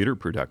in the theater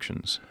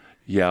productions.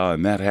 Yeah,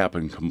 and that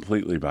happened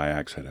completely by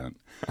accident.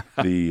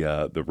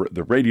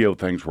 The radio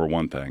things were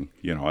one thing.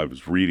 I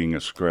was reading a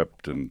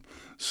script and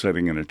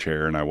sitting in a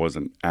chair, and I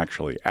wasn't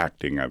actually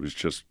acting. I was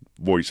just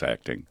voice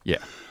acting.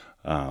 Yeah,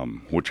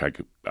 which I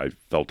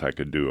felt I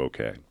could do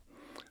okay.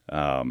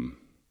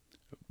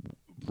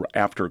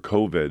 After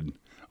COVID,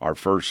 our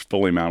first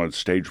fully mounted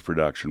stage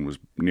production was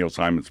Neil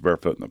Simon's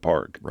Barefoot in the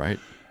Park. Right.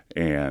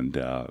 And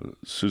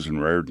Susan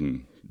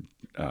Reardon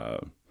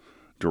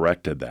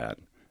directed that.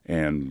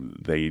 And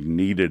they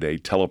needed a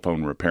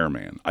telephone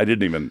repairman. I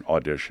didn't even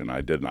audition.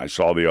 I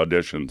saw the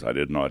auditions. I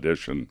didn't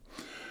audition.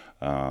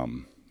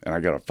 And I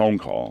got a phone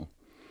call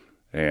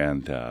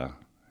and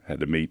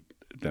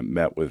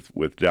met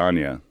with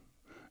Danya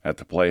at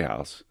the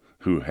Playhouse,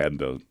 who had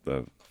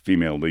the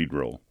female lead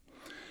role.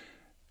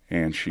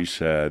 And she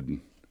said,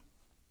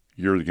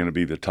 "You're going to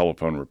be the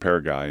telephone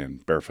repair guy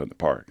in Barefoot in the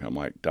Park." I'm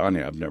like,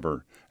 "Danya, I've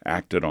never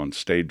acted on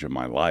stage in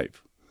my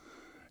life."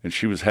 And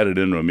she was headed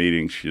into a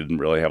meeting. She didn't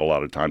really have a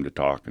lot of time to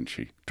talk. And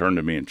she turned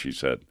to me and she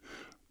said,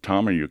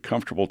 "Tom, are you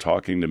comfortable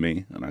talking to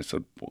me?" And I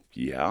said, "Well,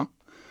 yeah."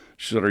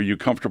 She said, "Are you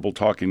comfortable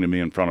talking to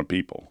me in front of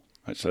people?"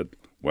 I said,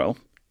 "Well,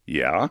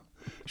 yeah."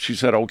 She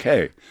said,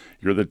 "Okay,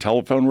 you're the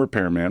telephone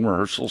repairman.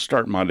 Rehearsals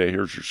start Monday.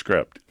 Here's your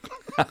script."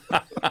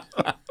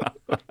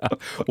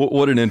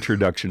 What an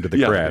introduction to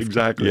the craft.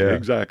 Exactly. Yeah,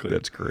 exactly.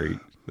 That's great.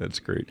 That's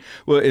great.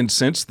 Well, and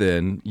since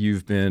then,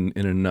 you've been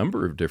in a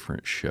number of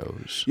different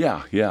shows.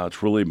 Yeah.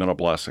 It's really been a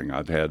blessing.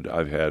 I've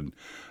had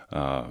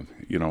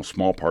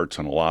small parts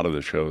in a lot of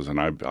the shows, and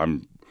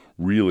I'm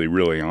really,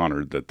 really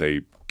honored that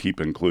they keep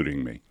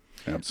including me.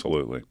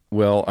 Absolutely.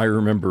 Well, I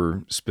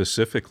remember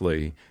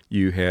specifically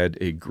you had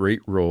a great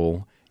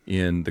role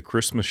in the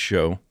Christmas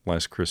show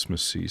last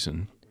Christmas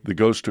season. The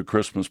Ghost of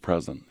Christmas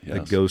Present. Yes.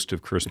 The Ghost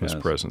of Christmas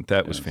Present.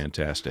 That was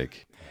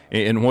fantastic.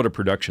 And what a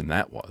production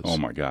that was. Oh,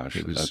 my gosh.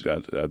 It was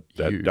that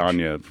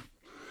Danya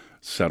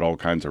set all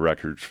kinds of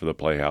records for the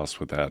Playhouse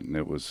with that, and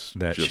it was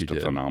just a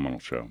phenomenal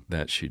show.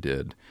 That she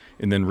did.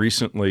 And then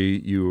recently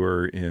you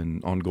were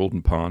on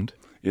Golden Pond.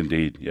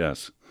 Indeed,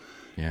 yes.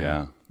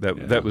 Yeah.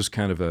 That was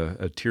kind of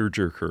a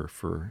tearjerker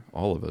for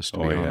all of us, to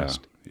be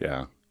honest.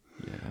 Yeah.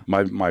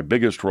 My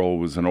biggest role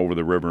was in Over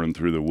the River and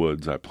Through the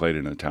Woods. I played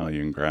an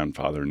Italian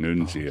grandfather,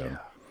 Nunzio. Oh, yeah.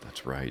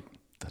 That's right.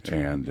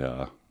 And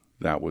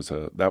that was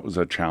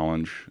a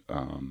challenge,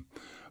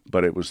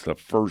 but it was the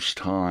first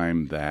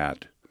time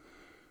that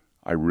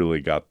I really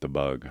got the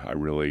bug. I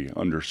really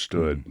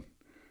understood,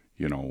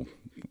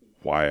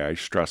 why I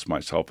stressed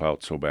myself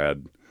out so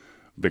bad,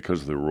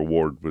 because the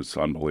reward was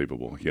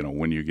unbelievable.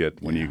 When you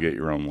get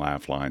your own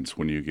laugh lines,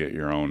 when you get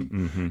your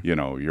own,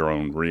 your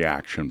own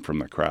reaction from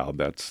the crowd,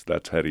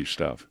 that's heady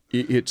stuff.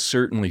 It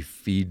certainly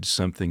feeds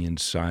something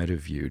inside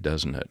of you,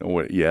 doesn't it?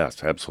 Oh,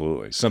 yes,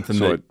 absolutely. Something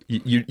that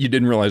you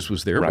didn't realize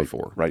was there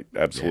before. Right,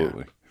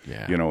 absolutely.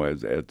 Yeah.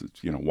 As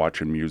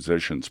watching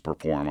musicians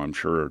perform, I'm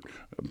sure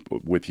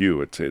with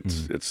you, it's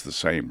the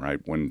same, right?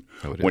 When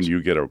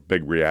you get a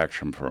big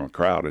reaction from a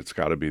crowd, it's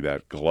got to be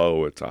that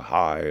glow. It's a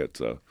high.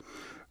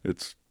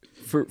 It's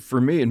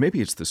for me, and maybe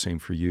it's the same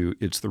for you,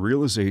 it's the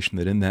realization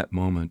that in that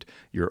moment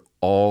you're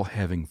all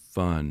having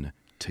fun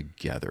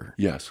together.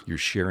 Yes. You're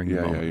sharing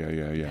the moment.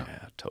 Yeah. Yeah,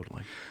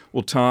 totally.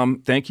 Well,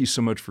 Tom, thank you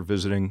so much for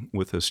visiting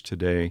with us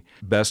today.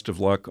 Best of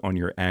luck on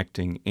your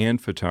acting and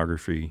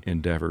photography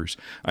endeavors.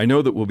 I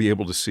know that we'll be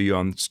able to see you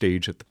on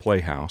stage at the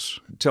Playhouse.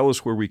 Tell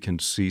us where we can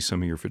see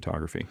some of your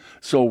photography.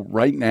 So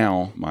right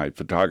now, my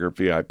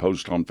photography I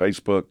post on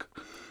Facebook,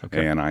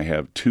 and I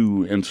have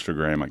 2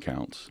 Instagram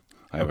accounts.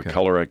 I have a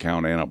color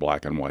account and a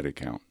black and white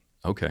account.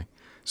 Okay.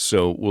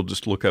 So we'll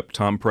just look up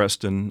Tom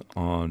Preston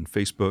on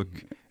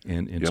Facebook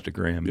and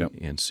Instagram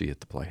and see you at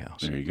the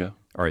Playhouse. There you go.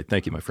 All right.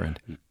 Thank you, my friend.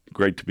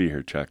 Great to be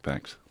here, Chuck.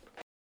 Thanks.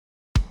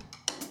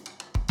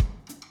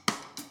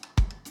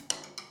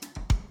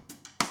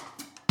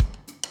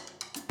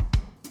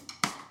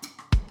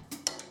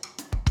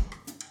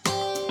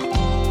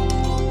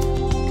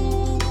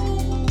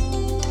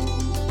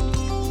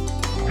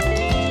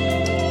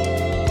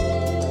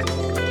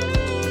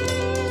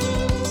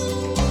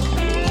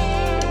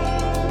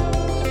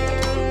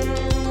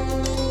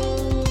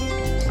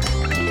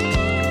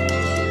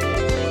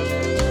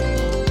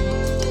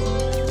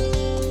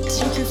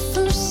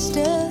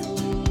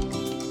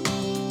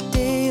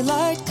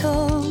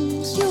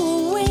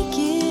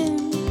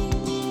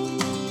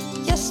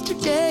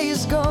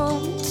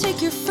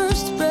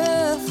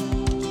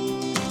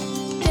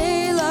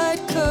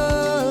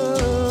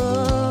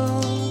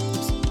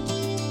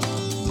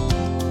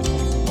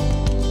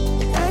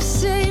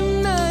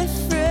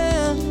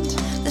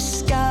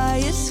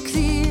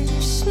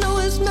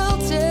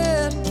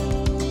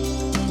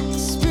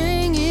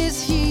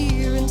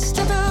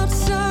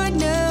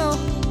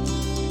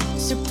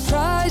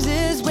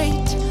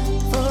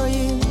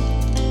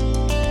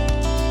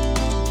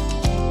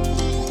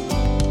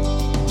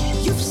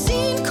 You've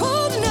seen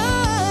cold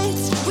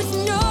nights with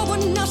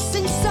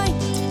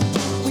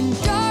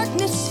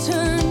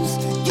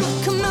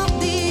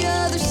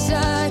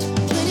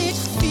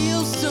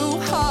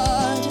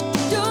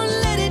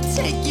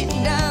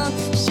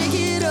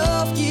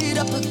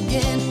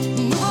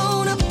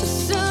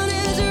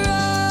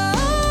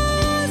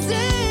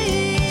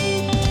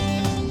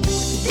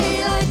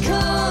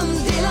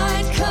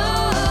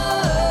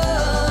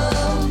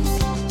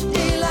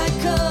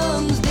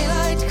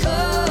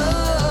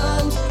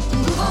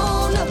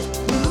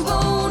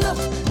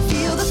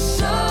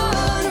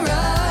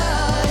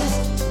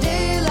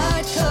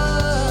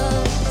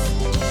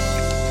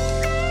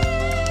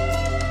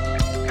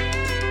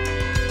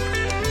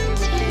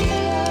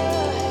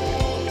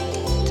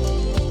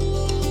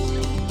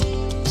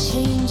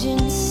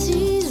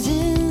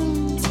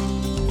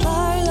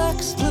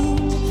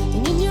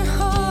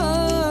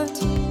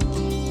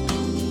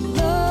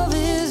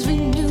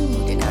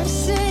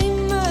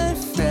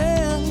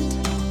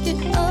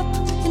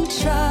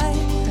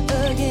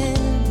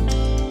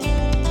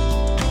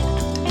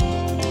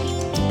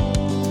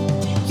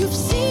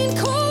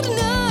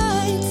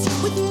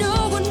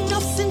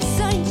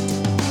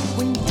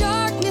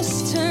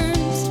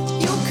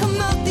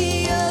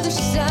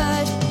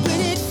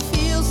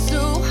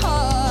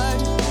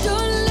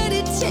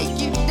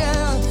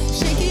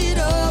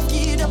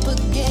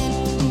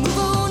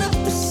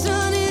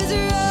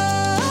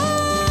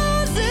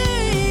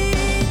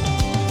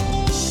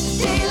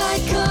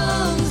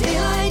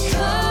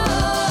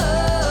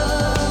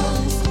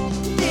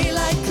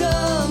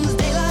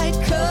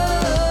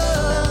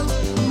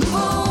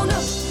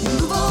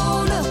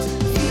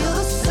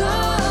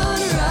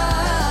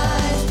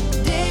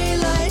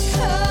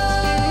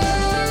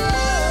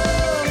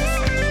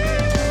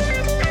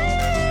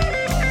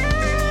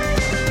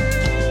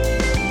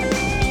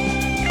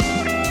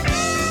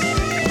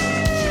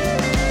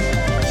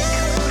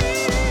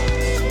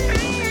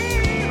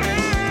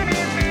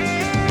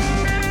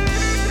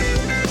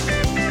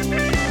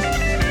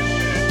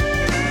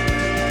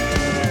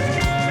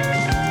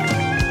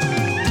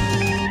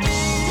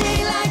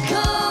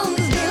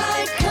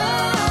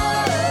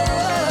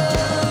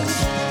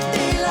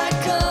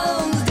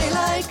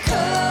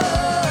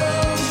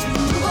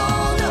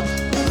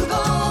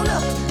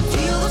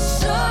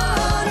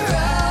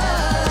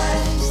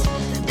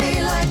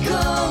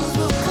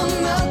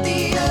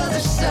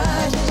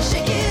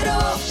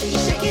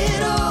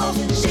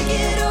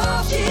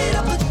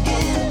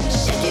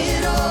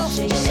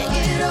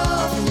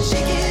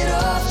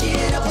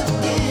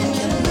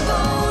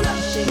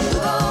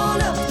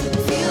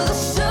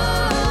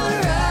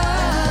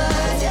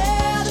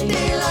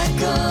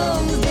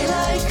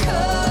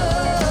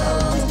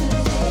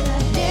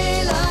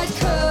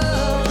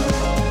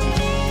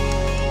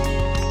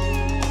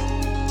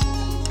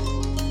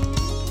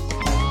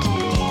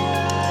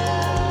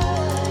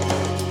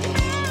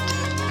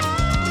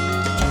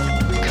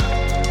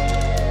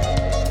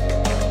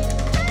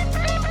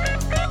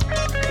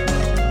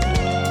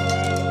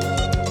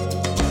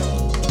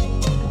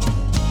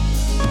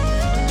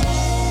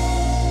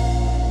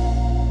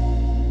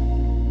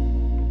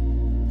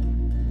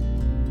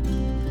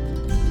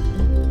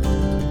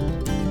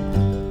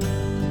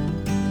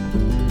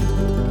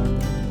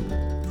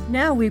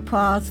Now we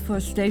pause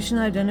for station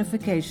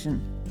identification.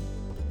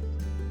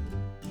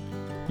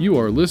 You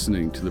are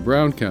listening to the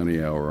Brown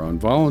County Hour on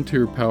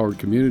volunteer-powered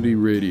community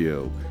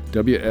radio,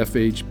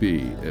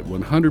 WFHB, at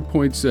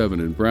 100.7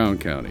 in Brown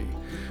County,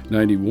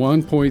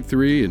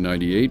 91.3 and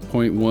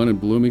 98.1 in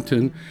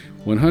Bloomington,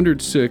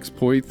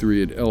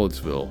 106.3 at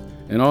Ellettsville,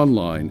 and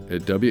online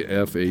at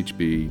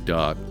wfhb.org.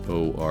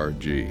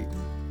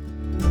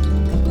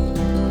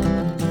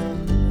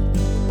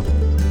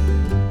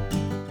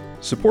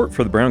 Support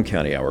for the Brown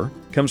County Hour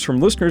comes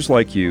from listeners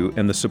like you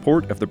and the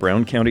support of the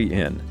Brown County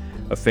Inn,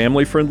 a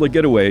family-friendly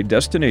getaway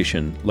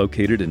destination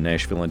located in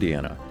Nashville,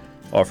 Indiana,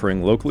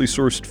 offering locally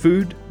sourced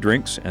food,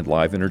 drinks, and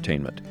live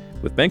entertainment,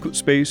 with banquet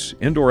space,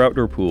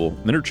 indoor-outdoor pool,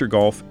 miniature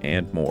golf,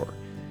 and more.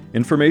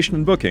 Information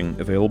and booking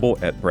available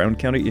at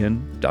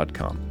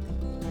browncountyin.com.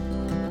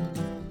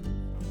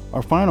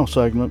 Our final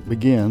segment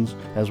begins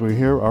as we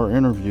hear our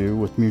interview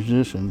with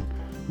musician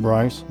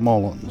Bryce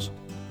Mullins.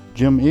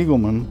 Jim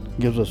Eagleman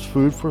gives us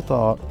food for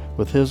thought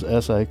with his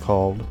essay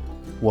called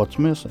What's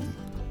Missing?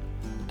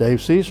 Dave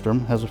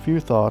Seastrom has a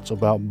few thoughts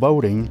about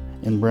boating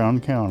in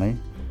Brown County,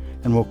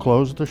 and we'll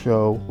close the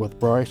show with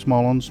Bryce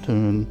Mullins'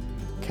 tune,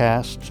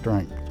 Cast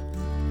Strength.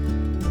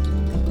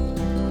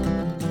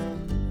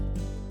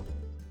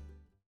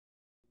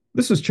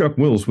 This is Chuck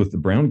Wills with the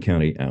Brown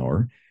County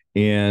Hour,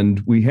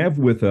 and we have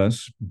with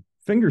us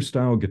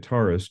fingerstyle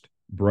guitarist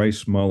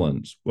Bryce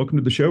Mullins. Welcome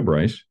to the show,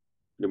 Bryce.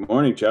 Good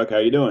morning, Chuck. How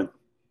you doing?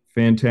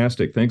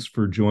 Fantastic. Thanks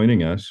for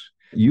joining us.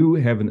 You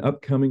have an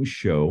upcoming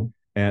show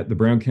at the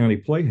Brown County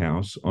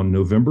Playhouse on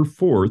November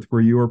 4th,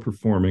 where you are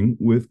performing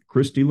with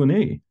Christy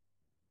Lenee.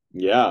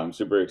 Yeah, I'm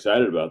super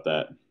excited about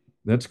that.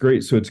 That's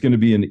great. So it's going to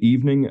be an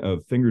evening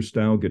of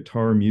fingerstyle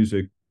guitar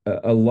music.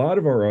 A lot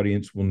of our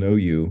audience will know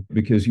you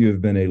because you have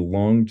been a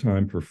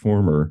longtime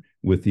performer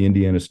with the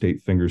Indiana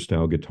State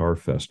Fingerstyle Guitar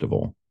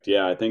Festival.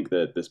 Yeah, I think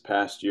that this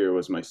past year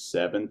was my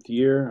 7th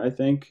year,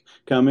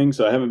 coming.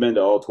 So I haven't been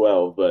to all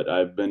 12, but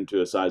I've been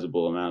to a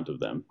sizable amount of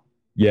them.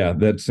 Yeah,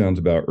 that sounds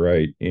about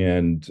right.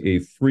 And a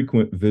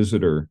frequent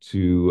visitor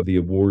to the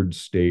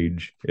awards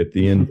stage at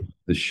the end of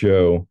the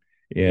show.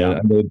 And I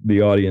know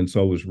the audience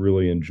always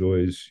really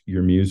enjoys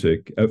your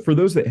music. For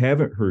those that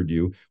haven't heard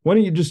you, why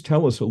don't you just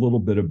tell us a little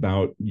bit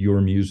about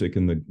your music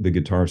and the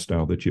guitar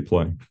style that you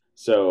play?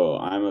 So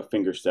I'm a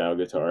fingerstyle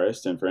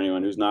guitarist, and for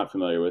anyone who's not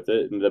familiar with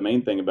it, the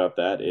main thing about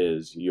that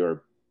is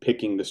you're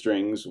picking the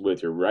strings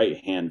with your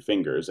right hand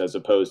fingers as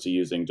opposed to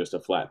using just a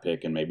flat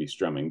pick and maybe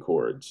strumming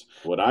chords.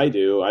 What I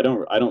do, I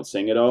don't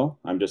sing at all.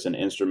 I'm just an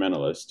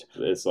instrumentalist.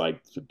 It's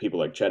like people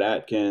like Chet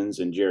Atkins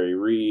and Jerry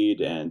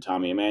Reed and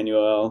Tommy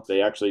Emmanuel.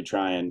 They actually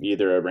try and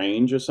either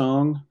arrange a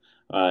song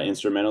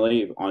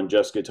instrumentally on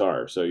just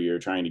guitar. So you're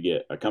trying to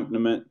get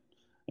accompaniment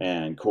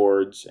and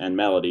chords and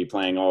melody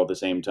playing all at the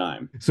same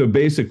time. So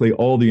basically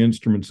all the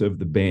instruments of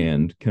the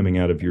band coming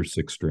out of your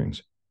 6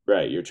 strings.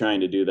 Right, you're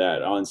trying to do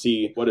that and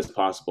see what is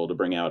possible to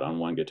bring out on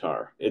one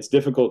guitar. It's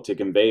difficult to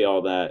convey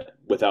all that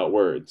without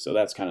words, so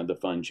that's kind of the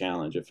fun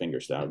challenge of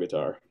fingerstyle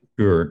guitar.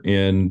 Sure,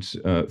 and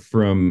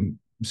from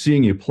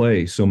seeing you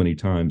play so many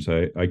times,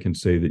 I can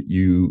say that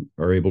you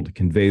are able to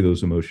convey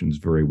those emotions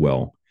very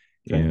well.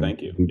 Okay,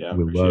 thank you. Yeah,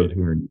 we love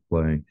hearing you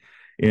play.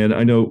 And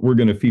I know we're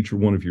going to feature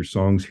one of your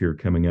songs here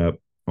coming up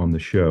on the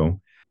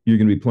show. You're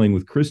going to be playing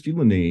with Christy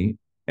Lenee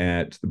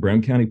at the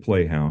Brown County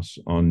Playhouse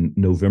on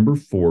November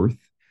 4th.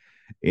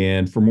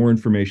 And for more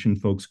information,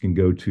 folks can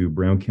go to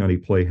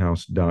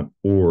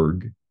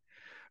browncountyplayhouse.org.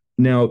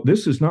 Now,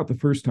 this is not the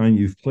first time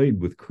you've played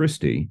with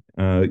Christy.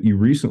 You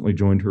recently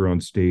joined her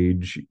on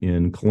stage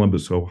in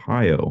Columbus,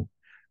 Ohio.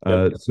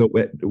 So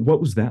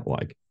what was that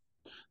like?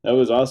 That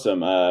was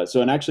awesome.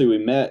 And actually we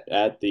met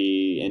at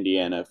the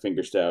Indiana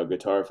Fingerstyle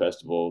Guitar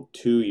Festival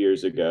 2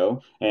 years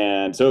ago.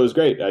 And so it was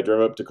great. I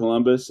drove up to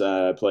Columbus,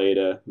 played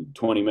a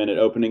 20-minute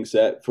opening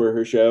set for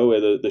her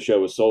show. The show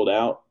was sold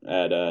out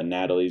at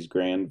Natalie's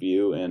Grand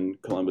View in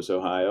Columbus,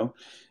 Ohio.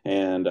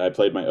 And I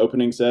played my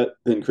opening set.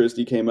 Then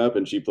Christy came up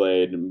and she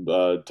played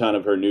a ton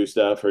of her new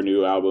stuff. Her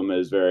new album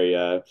is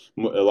a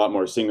lot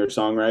more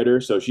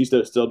singer-songwriter. So she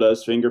still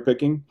does finger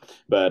picking,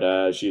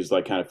 but she's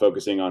like kind of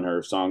focusing on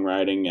her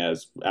songwriting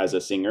as a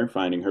singer,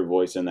 finding her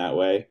voice in that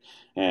way.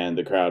 And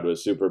the crowd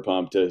was super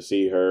pumped to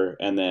see her.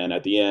 And then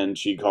at the end,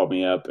 she called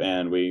me up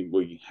and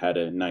we had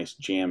a nice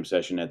jam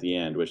session at the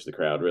end, which the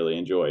crowd really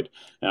enjoyed.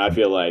 And I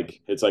feel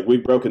like it's like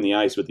we've broken the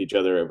ice with each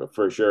other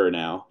for sure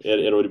now.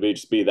 It would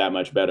just be that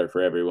much better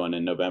for everyone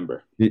in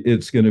November.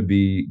 It's going to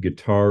be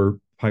guitar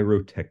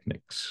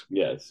pyrotechnics.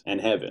 Yes, and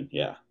heaven,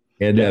 yeah.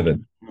 And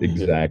heaven,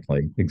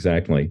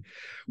 exactly.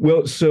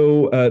 Well,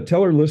 so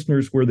tell our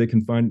listeners where they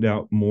can find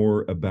out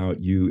more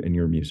about you and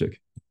your music.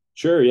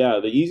 Sure, yeah.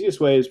 The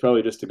easiest way is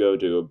probably just to go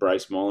to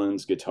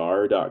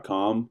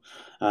BryceMullinsGuitar.com.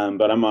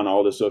 But I'm on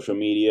all the social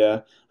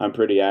media. I'm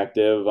pretty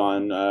active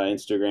on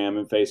Instagram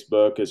and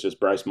Facebook. It's just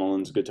Bryce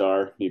Mullins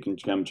Guitar. You can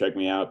come check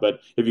me out.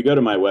 But if you go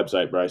to my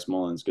website,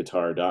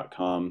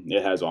 BryceMullinsGuitar.com,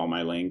 it has all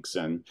my links.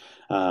 And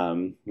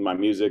my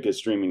music is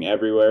streaming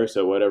everywhere.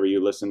 So whatever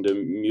you listen to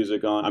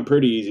music on, I'm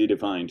pretty easy to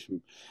find.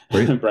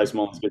 Bryce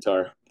Mullins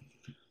Guitar.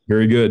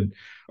 Very good.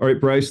 All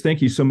right, Bryce,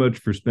 thank you so much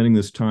for spending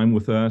this time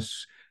with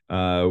us.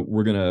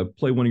 We're going to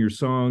play one of your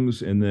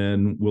songs, and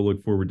then we'll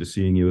look forward to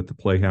seeing you at the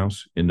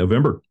Playhouse in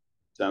November.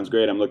 Sounds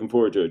great. I'm looking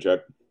forward to it,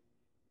 Chuck.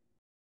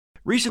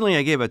 Recently,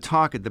 I gave a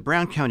talk at the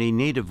Brown County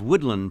Native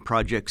Woodland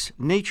Project's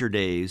Nature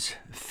Days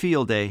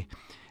Field Day,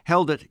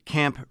 held at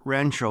Camp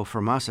Rancho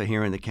Formasa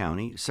here in the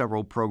county.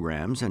 Several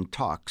programs and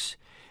talks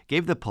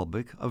gave the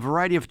public a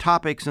variety of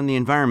topics on the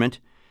environment,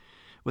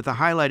 with a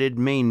highlighted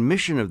main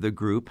mission of the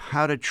group,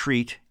 how to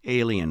treat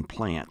alien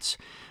plants.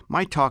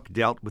 My talk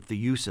dealt with the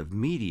use of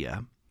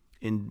media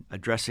in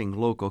addressing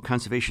local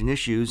conservation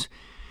issues,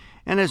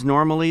 and as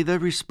normally the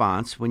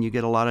response when you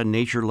get a lot of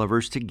nature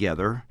lovers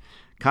together,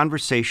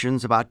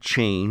 conversations about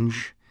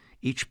change,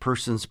 each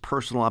person's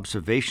personal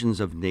observations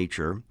of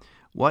nature,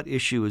 what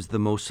issue is the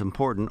most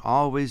important,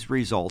 always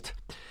result.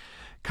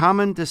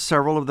 Common to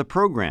several of the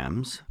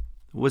programs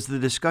was the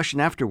discussion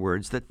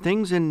afterwards that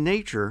things in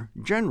nature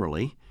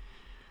generally,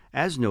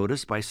 as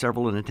noticed by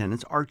several in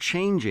attendance, are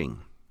changing.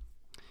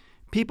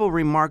 People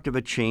remarked of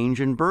a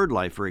change in bird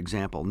life, for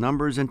example,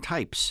 numbers and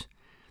types,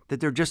 that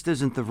there just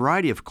isn't the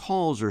variety of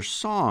calls or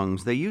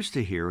songs they used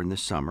to hear in the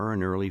summer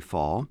and early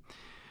fall.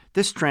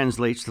 This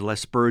translates to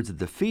less birds at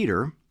the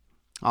feeder,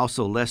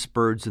 also less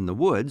birds in the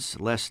woods,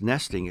 less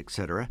nesting,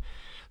 etc.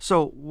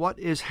 So what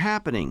is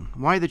happening?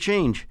 Why the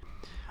change?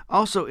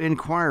 Also,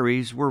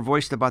 inquiries were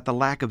voiced about the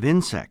lack of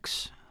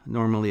insects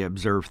normally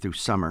observed through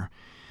summer.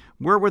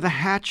 Where were the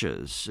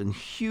hatches and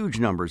huge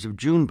numbers of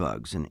June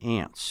bugs and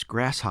ants,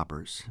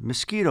 grasshoppers,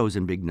 mosquitoes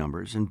in big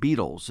numbers, and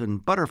beetles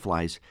and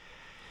butterflies?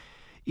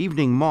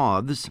 Evening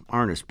moths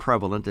aren't as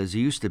prevalent as they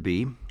used to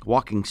be,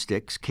 walking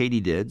sticks,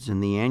 katydids,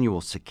 and the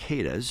annual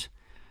cicadas,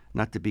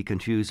 not to be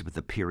confused with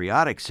the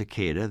periodic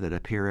cicada that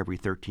appear every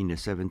 13 to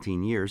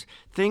 17 years.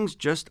 Things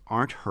just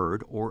aren't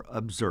heard or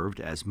observed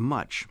as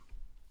much.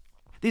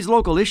 These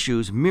local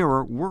issues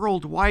mirror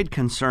worldwide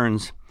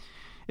concerns.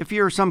 If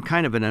you're some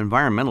kind of an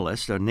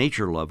environmentalist, a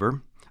nature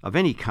lover of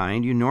any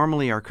kind, you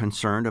normally are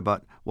concerned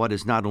about what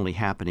is not only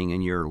happening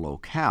in your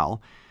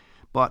locale,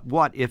 but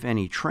what, if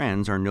any,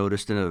 trends are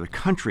noticed in other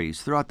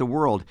countries throughout the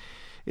world.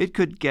 It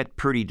could get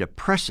pretty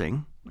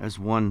depressing, as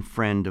one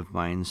friend of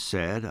mine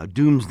said, a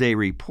doomsday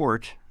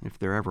report, if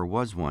there ever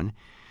was one.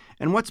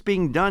 And what's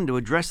being done to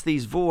address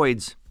these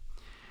voids?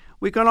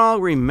 We can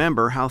all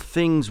remember how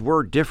things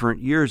were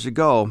different years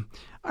ago.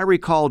 I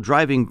recall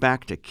driving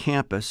back to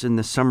campus in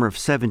the summer of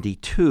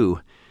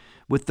 '72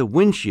 with the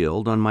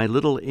windshield on my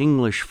little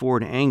English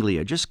Ford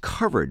Anglia just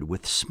covered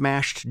with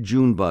smashed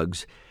June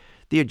bugs.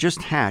 They had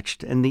just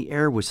hatched and the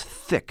air was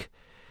thick.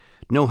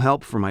 No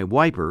help for my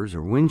wipers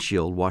or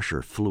windshield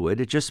washer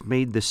fluid. It just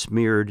made the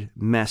smeared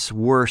mess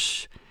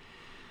worse.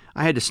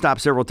 I had to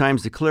stop several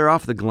times to clear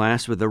off the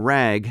glass with a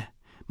rag.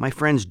 My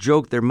friends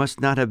joked there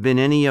must not have been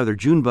any other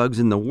June bugs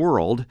in the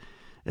world,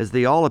 as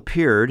they all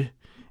appeared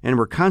and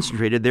were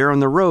concentrated there on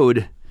the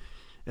road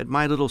at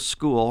my little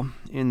school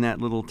in that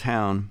little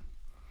town.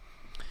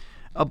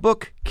 A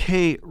book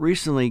Kay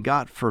recently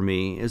got for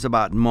me is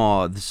about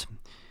moths.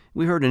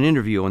 We heard an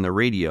interview on the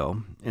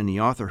radio, and the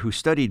author, who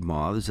studied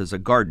moths as a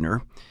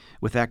gardener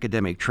with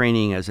academic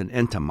training as an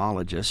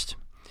entomologist,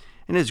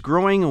 and his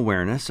growing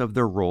awareness of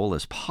their role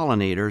as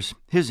pollinators,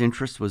 his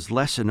interest was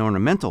less in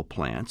ornamental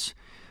plants,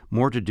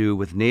 more to do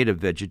with native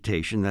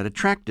vegetation that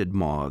attracted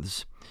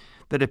moths,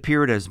 that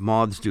appeared as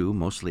moths do,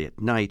 mostly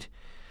at night.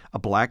 A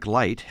black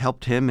light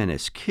helped him and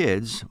his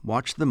kids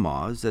watch the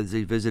moths as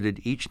they visited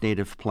each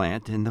native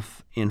plant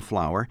in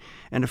flower,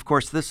 and of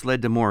course this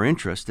led to more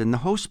interest in the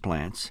host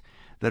plants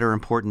that are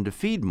important to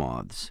feed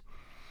moths.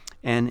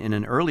 And in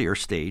an earlier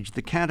stage,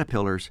 the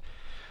caterpillars.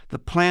 The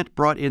plant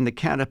brought in the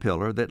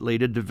caterpillar that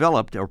later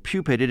developed or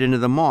pupated into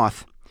the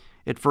moth.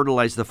 It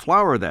fertilized the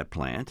flower of that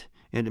plant,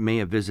 and it may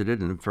have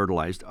visited and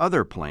fertilized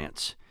other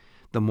plants.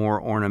 The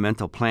more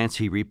ornamental plants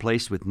he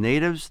replaced with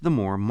natives, the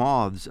more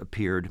moths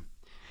appeared.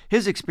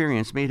 His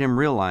experience made him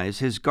realize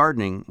his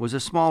gardening was a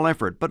small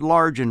effort, but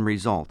large in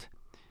result.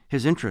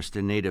 His interest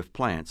in native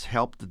plants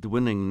helped the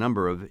dwindling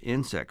number of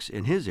insects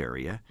in his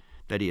area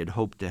that he had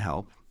hoped to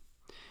help.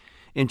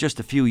 In just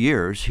a few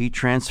years, he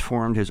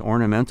transformed his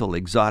ornamental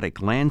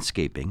exotic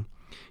landscaping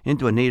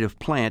into a native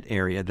plant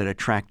area that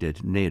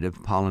attracted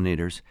native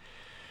pollinators.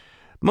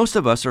 Most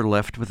of us are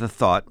left with a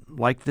thought,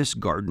 like this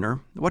gardener,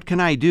 what can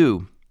I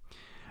do?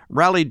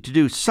 Rallied to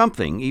do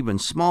something, even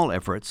small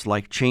efforts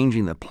like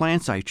changing the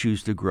plants I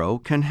choose to grow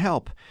can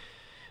help.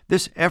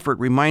 This effort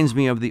reminds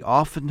me of the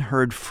often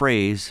heard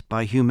phrase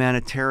by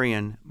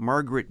humanitarian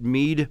Margaret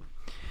Mead,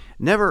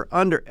 never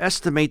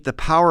underestimate the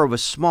power of a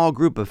small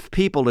group of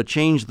people to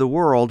change the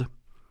world.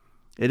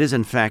 It is,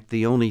 in fact,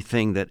 the only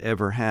thing that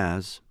ever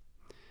has.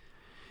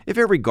 If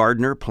every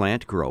gardener,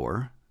 plant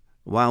grower,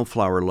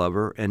 wildflower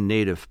lover, and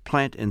native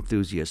plant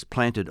enthusiast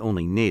planted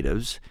only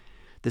natives,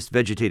 this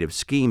vegetative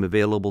scheme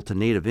available to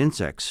native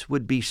insects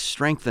would be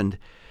strengthened.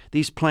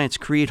 These plants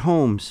create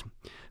homes,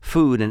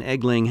 food and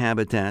egg-laying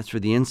habitats for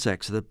the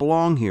insects that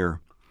belong here.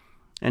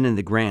 And in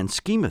the grand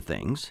scheme of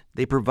things,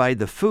 they provide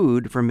the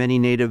food for many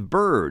native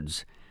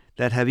birds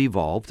that have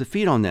evolved to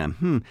feed on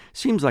them.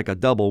 Seems like a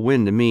double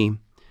win to me.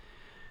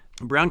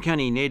 Brown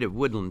County Native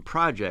Woodland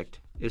Project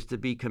is to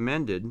be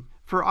commended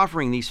for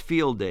offering these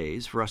field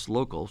days for us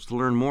locals to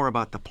learn more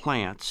about the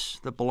plants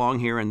that belong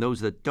here and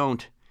those that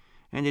don't.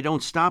 And they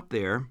don't stop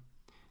there.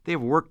 They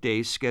have work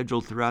days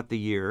scheduled throughout the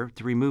year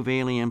to remove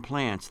alien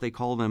plants. They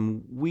call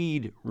them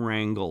weed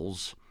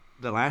wrangles.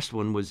 The last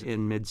one was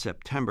in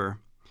mid-September.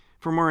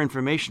 For more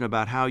information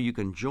about how you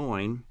can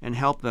join and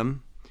help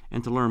them,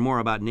 and to learn more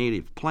about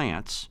native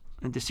plants,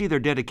 and to see their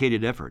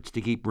dedicated efforts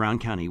to keep Brown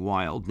County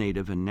wild,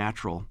 native, and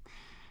natural,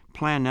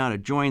 plan now to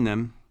join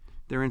them.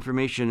 Their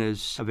information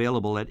is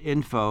available at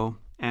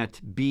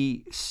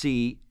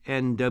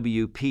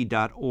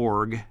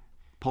info@bcnwp.org.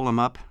 Pull them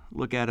up,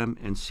 look at them,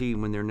 and see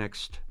when their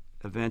next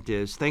event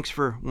is. Thanks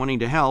for wanting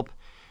to help.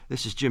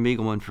 This is Jim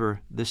Eagleman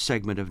for this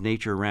segment of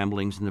Nature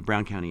Ramblings in the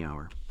Brown County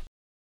Hour.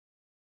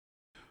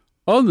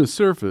 On the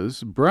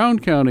surface, Brown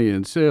County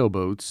and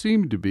sailboats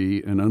seem to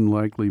be an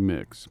unlikely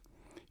mix.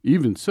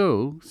 Even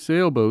so,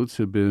 sailboats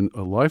have been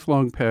a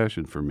lifelong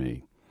passion for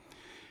me.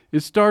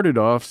 It started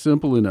off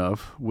simple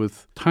enough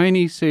with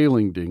tiny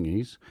sailing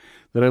dinghies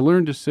that I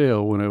learned to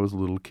sail when I was a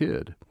little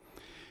kid,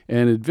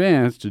 and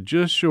advanced to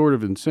just short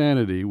of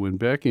insanity when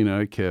Becky and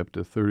I kept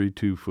a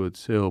 32-foot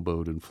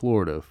sailboat in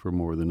Florida for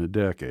more than a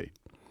decade.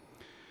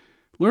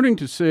 Learning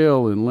to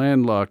sail in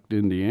landlocked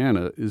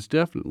Indiana is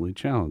definitely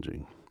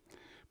challenging.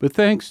 But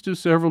thanks to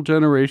several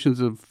generations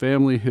of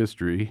family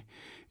history,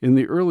 in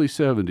the early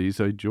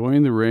 70s I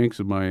joined the ranks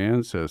of my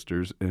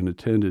ancestors and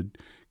attended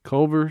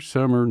Culver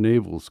Summer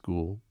Naval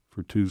School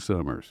for 2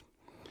 summers.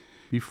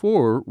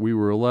 Before we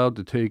were allowed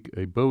to take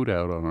a boat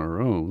out on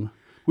our own,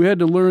 we had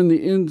to learn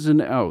the ins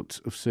and outs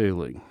of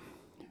sailing.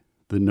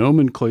 The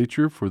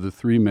nomenclature for the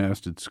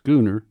 3-masted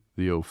schooner,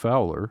 the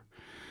O'Fowler,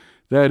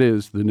 that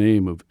is the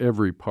name of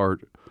every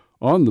part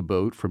on the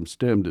boat from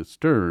stem to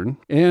stern,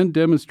 and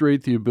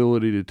demonstrate the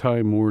ability to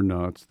tie more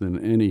knots than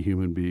any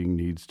human being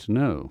needs to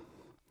know.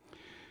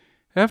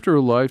 After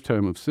a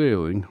lifetime of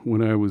sailing,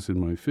 when I was in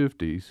my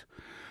 50s,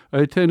 I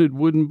attended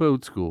wooden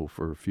boat school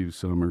for a few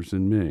summers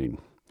in Maine.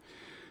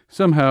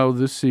 Somehow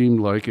this seemed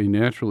like a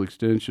natural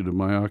extension of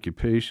my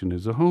occupation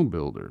as a home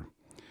builder.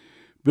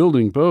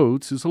 Building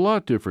boats is a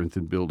lot different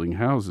than building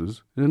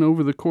houses, and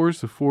over the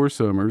course of 4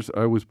 summers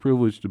I was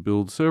privileged to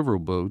build several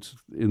boats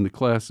in the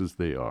classes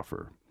they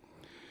offer.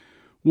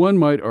 One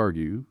might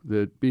argue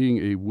that being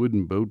a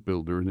wooden boat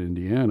builder in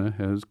Indiana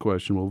has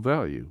questionable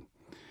value,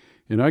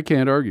 and I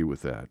can't argue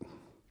with that.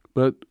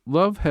 But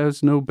love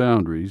has no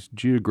boundaries,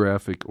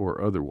 geographic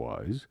or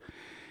otherwise,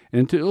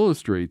 and to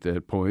illustrate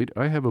that point,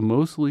 I have a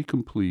mostly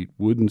complete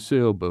wooden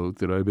sailboat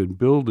that I've been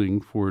building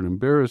for an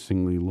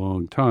embarrassingly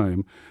long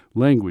time,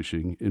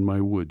 languishing in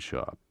my wood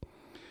shop.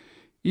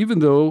 Even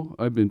though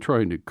I've been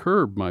trying to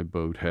curb my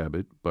boat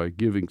habit by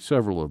giving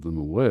several of them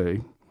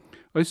away,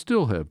 I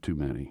still have too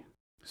many.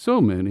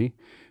 So many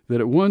that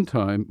at one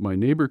time my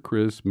neighbor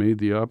Chris made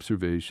the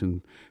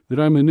observation that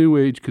I'm a New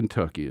Age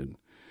Kentuckian,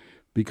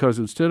 because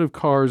instead of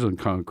cars on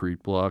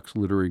concrete blocks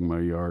littering my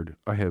yard,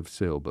 I have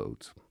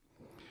sailboats.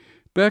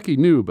 Becky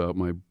knew about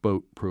my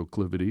boat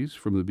proclivities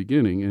from the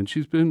beginning, and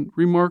she's been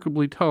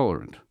remarkably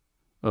tolerant,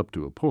 up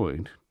to a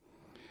point.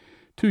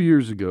 2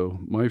 years ago,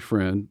 my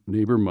friend,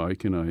 neighbor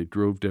Mike, and I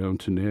drove down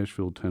to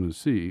Nashville,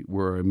 Tennessee,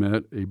 where I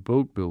met a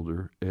boat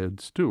builder,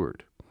 Ed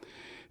Stewart.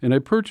 And I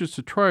purchased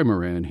a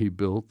trimaran he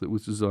built that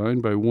was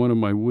designed by one of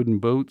my wooden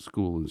boat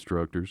school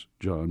instructors,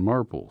 John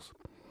Marples.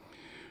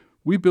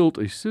 We built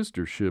a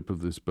sister ship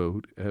of this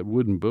boat at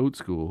Wooden Boat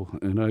School,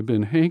 and I've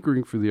been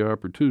hankering for the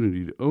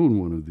opportunity to own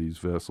one of these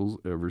vessels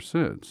ever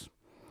since.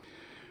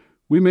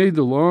 We made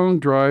the long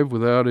drive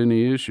without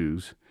any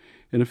issues,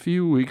 and a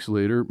few weeks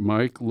later,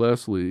 Mike,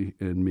 Leslie,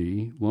 and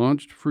me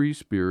launched Free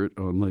Spirit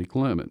on Lake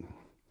Lemon.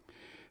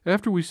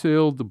 After we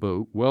sailed the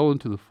boat well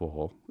into the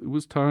fall, it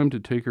was time to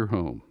take her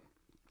home.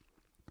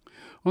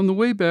 On the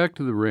way back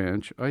to the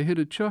ranch, I hit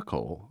a chuck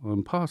hole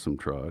on Possum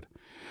Trot,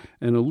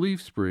 and a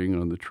leaf spring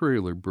on the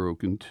trailer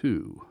broke in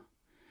 2.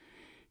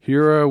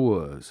 Here I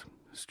was,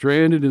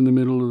 stranded in the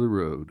middle of the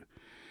road,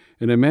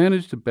 and I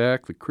managed to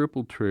back the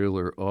crippled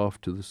trailer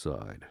off to the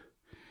side.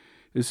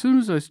 As soon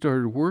as I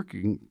started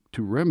working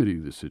to remedy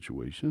the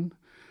situation,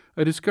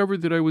 I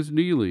discovered that I was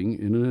kneeling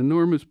in an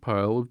enormous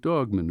pile of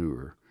dog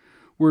manure,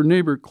 where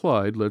neighbor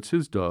Clyde lets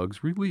his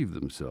dogs relieve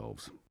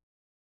themselves.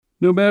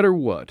 No matter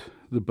what,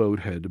 the boat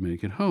had to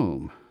make it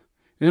home,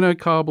 and I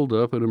cobbled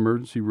up an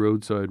emergency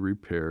roadside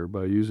repair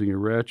by using a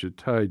ratchet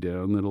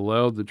tie-down that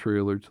allowed the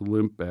trailer to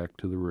limp back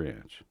to the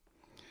ranch.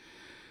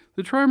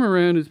 The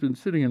trimaran has been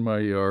sitting in my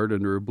yard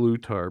under a blue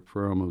tarp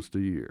for almost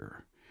a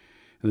year,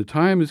 and the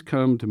time has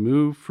come to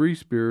move Free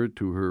Spirit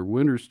to her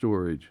winter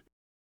storage.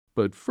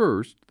 But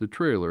first, the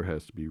trailer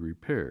has to be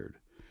repaired.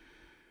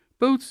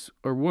 Boats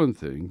are one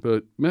thing,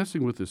 but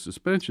messing with the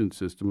suspension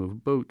system of a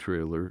boat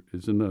trailer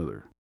is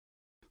another.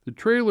 The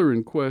trailer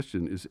in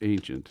question is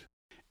ancient,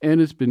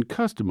 and it's been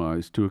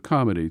customized to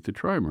accommodate the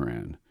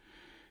trimaran.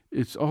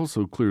 It's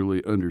also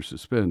clearly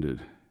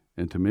under-suspended,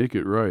 and to make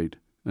it right,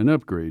 an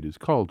upgrade is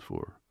called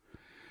for.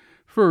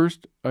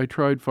 First, I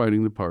tried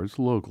finding the parts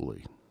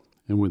locally,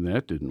 and when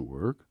that didn't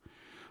work,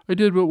 I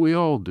did what we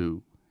all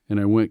do, and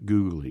I went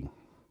Googling.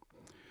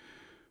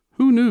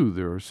 Who knew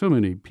there are so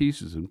many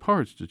pieces and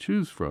parts to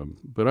choose from,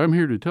 but I'm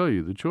here to tell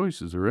you the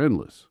choices are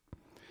endless.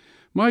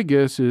 My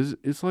guess is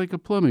it's like a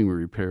plumbing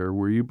repair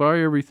where you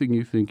buy everything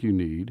you think you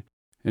need,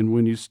 and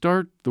when you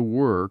start the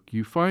work,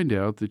 you find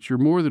out that you're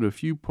more than a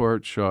few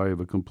parts shy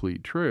of a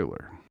complete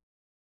trailer.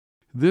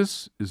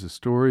 This is a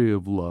story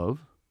of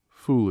love,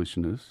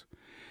 foolishness,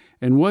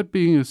 and what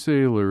being a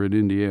sailor in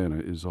Indiana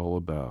is all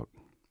about.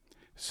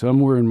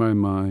 Somewhere in my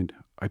mind,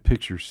 I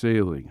picture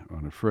sailing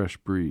on a fresh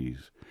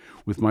breeze,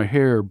 with my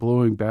hair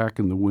blowing back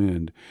in the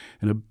wind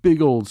and a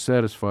big old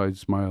satisfied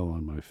smile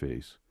on my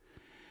face.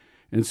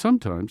 And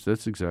sometimes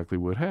that's exactly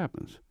what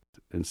happens.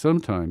 And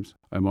sometimes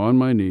I'm on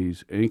my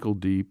knees, ankle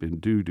deep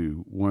in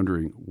doo-doo,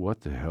 wondering,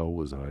 what the hell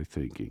was I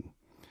thinking?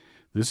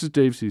 This is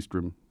Dave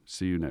Seastrom.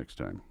 See you next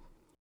time.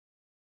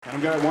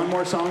 I've got one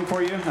more song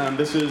for you.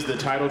 This is the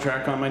title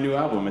track on my new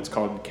album. It's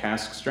called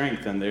Cask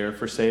Strength, and they're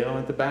for sale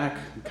at the back.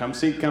 Come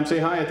say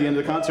hi at the end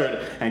of the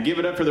concert, and give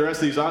it up for the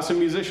rest of these awesome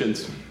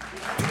musicians.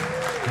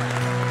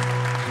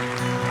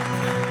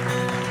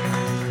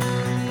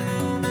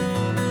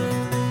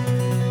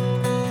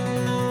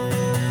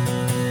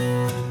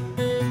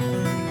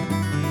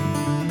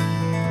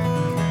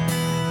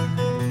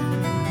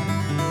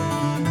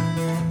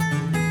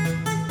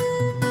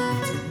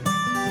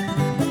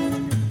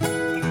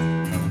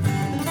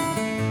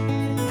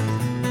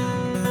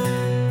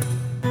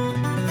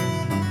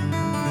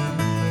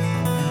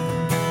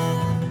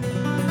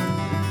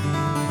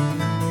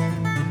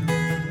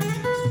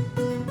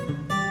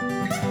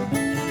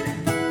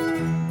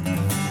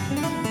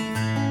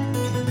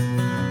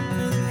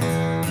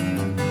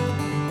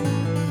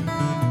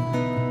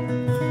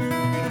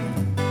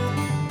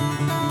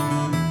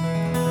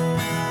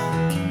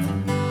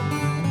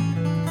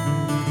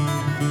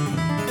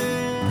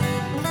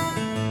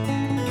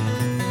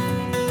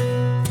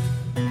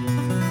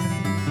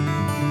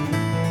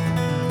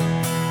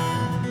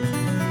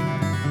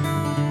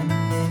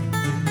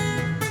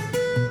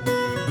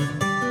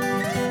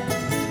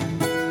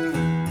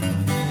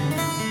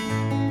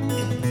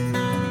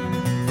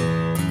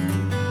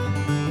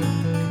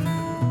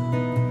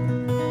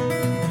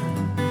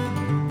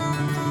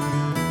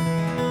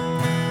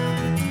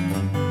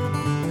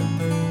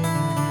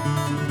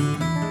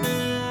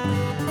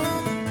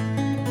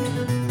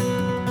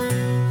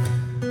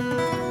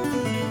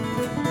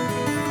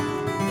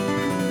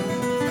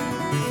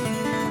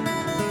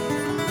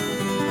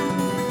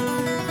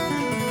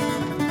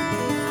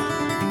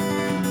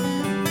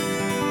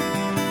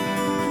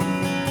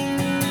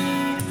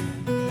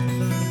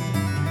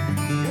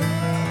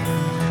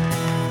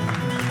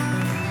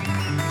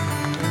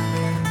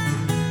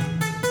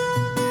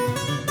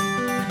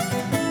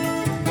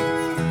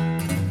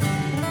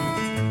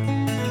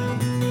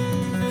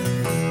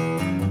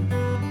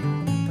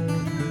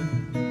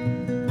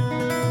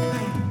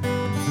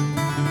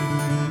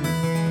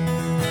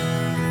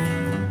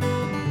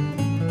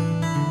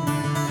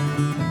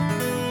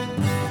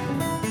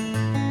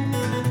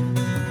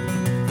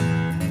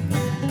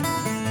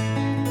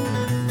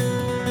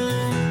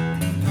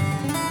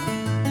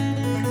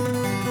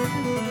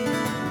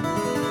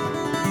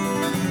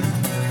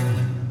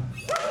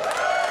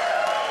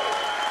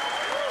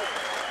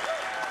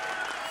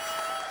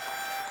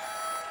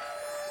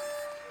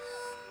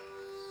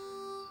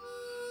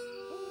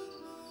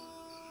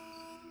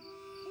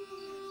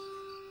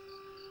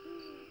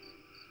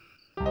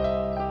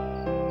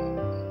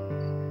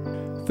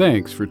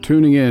 Thanks for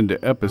tuning in to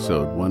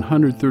episode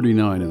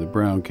 139 of the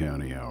Brown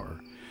County Hour.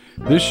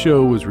 This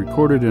show was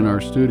recorded in our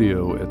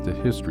studio at the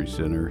History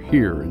Center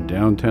here in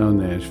downtown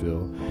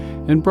Nashville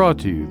and brought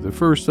to you the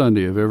first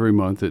Sunday of every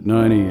month at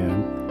 9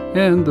 a.m.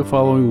 and the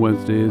following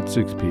Wednesday at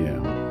 6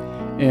 p.m.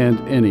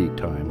 and any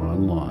time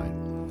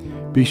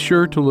online. Be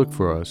sure to look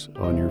for us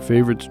on your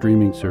favorite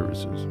streaming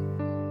services.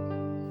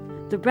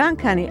 The Brown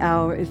County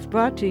Hour is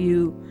brought to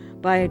you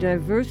by a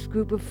diverse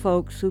group of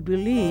folks who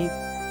believe,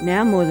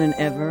 now more than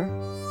ever,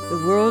 the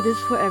world is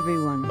for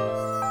everyone.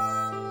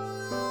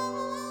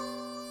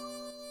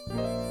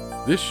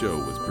 This show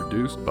was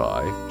produced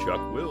by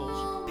Chuck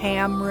Wills,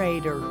 Pam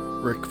Rader,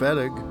 Rick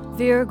Fettig,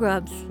 Vera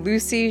Grubbs,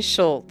 Lucy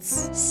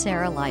Schultz,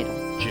 Sarah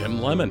Lytle,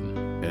 Jim Lemon,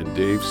 and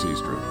Dave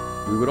Seastrom.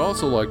 We would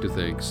also like to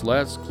thank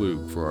Slats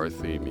Klug for our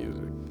theme music.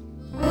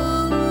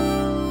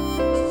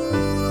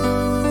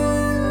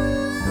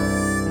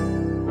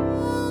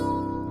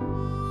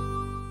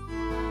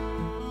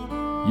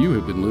 You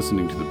have been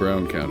listening to the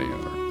Brown County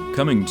Hour,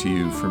 coming to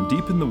you from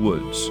deep in the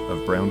woods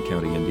of Brown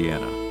County,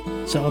 Indiana.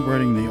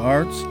 celebrating the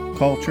arts,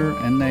 culture,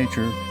 and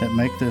nature that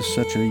make this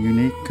such a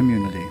unique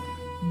community.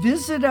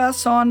 Visit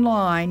us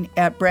online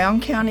at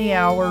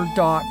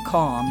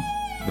browncountyhour.com.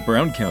 The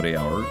Brown County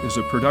Hour is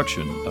a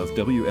production of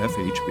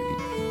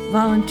WFHB.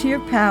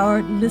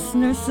 Volunteer-powered,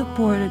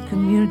 listener-supported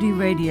community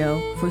radio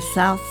for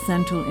South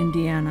Central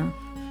Indiana.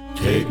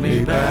 Take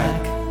me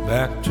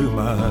back to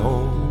my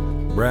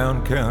old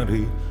Brown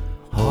County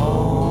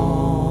home.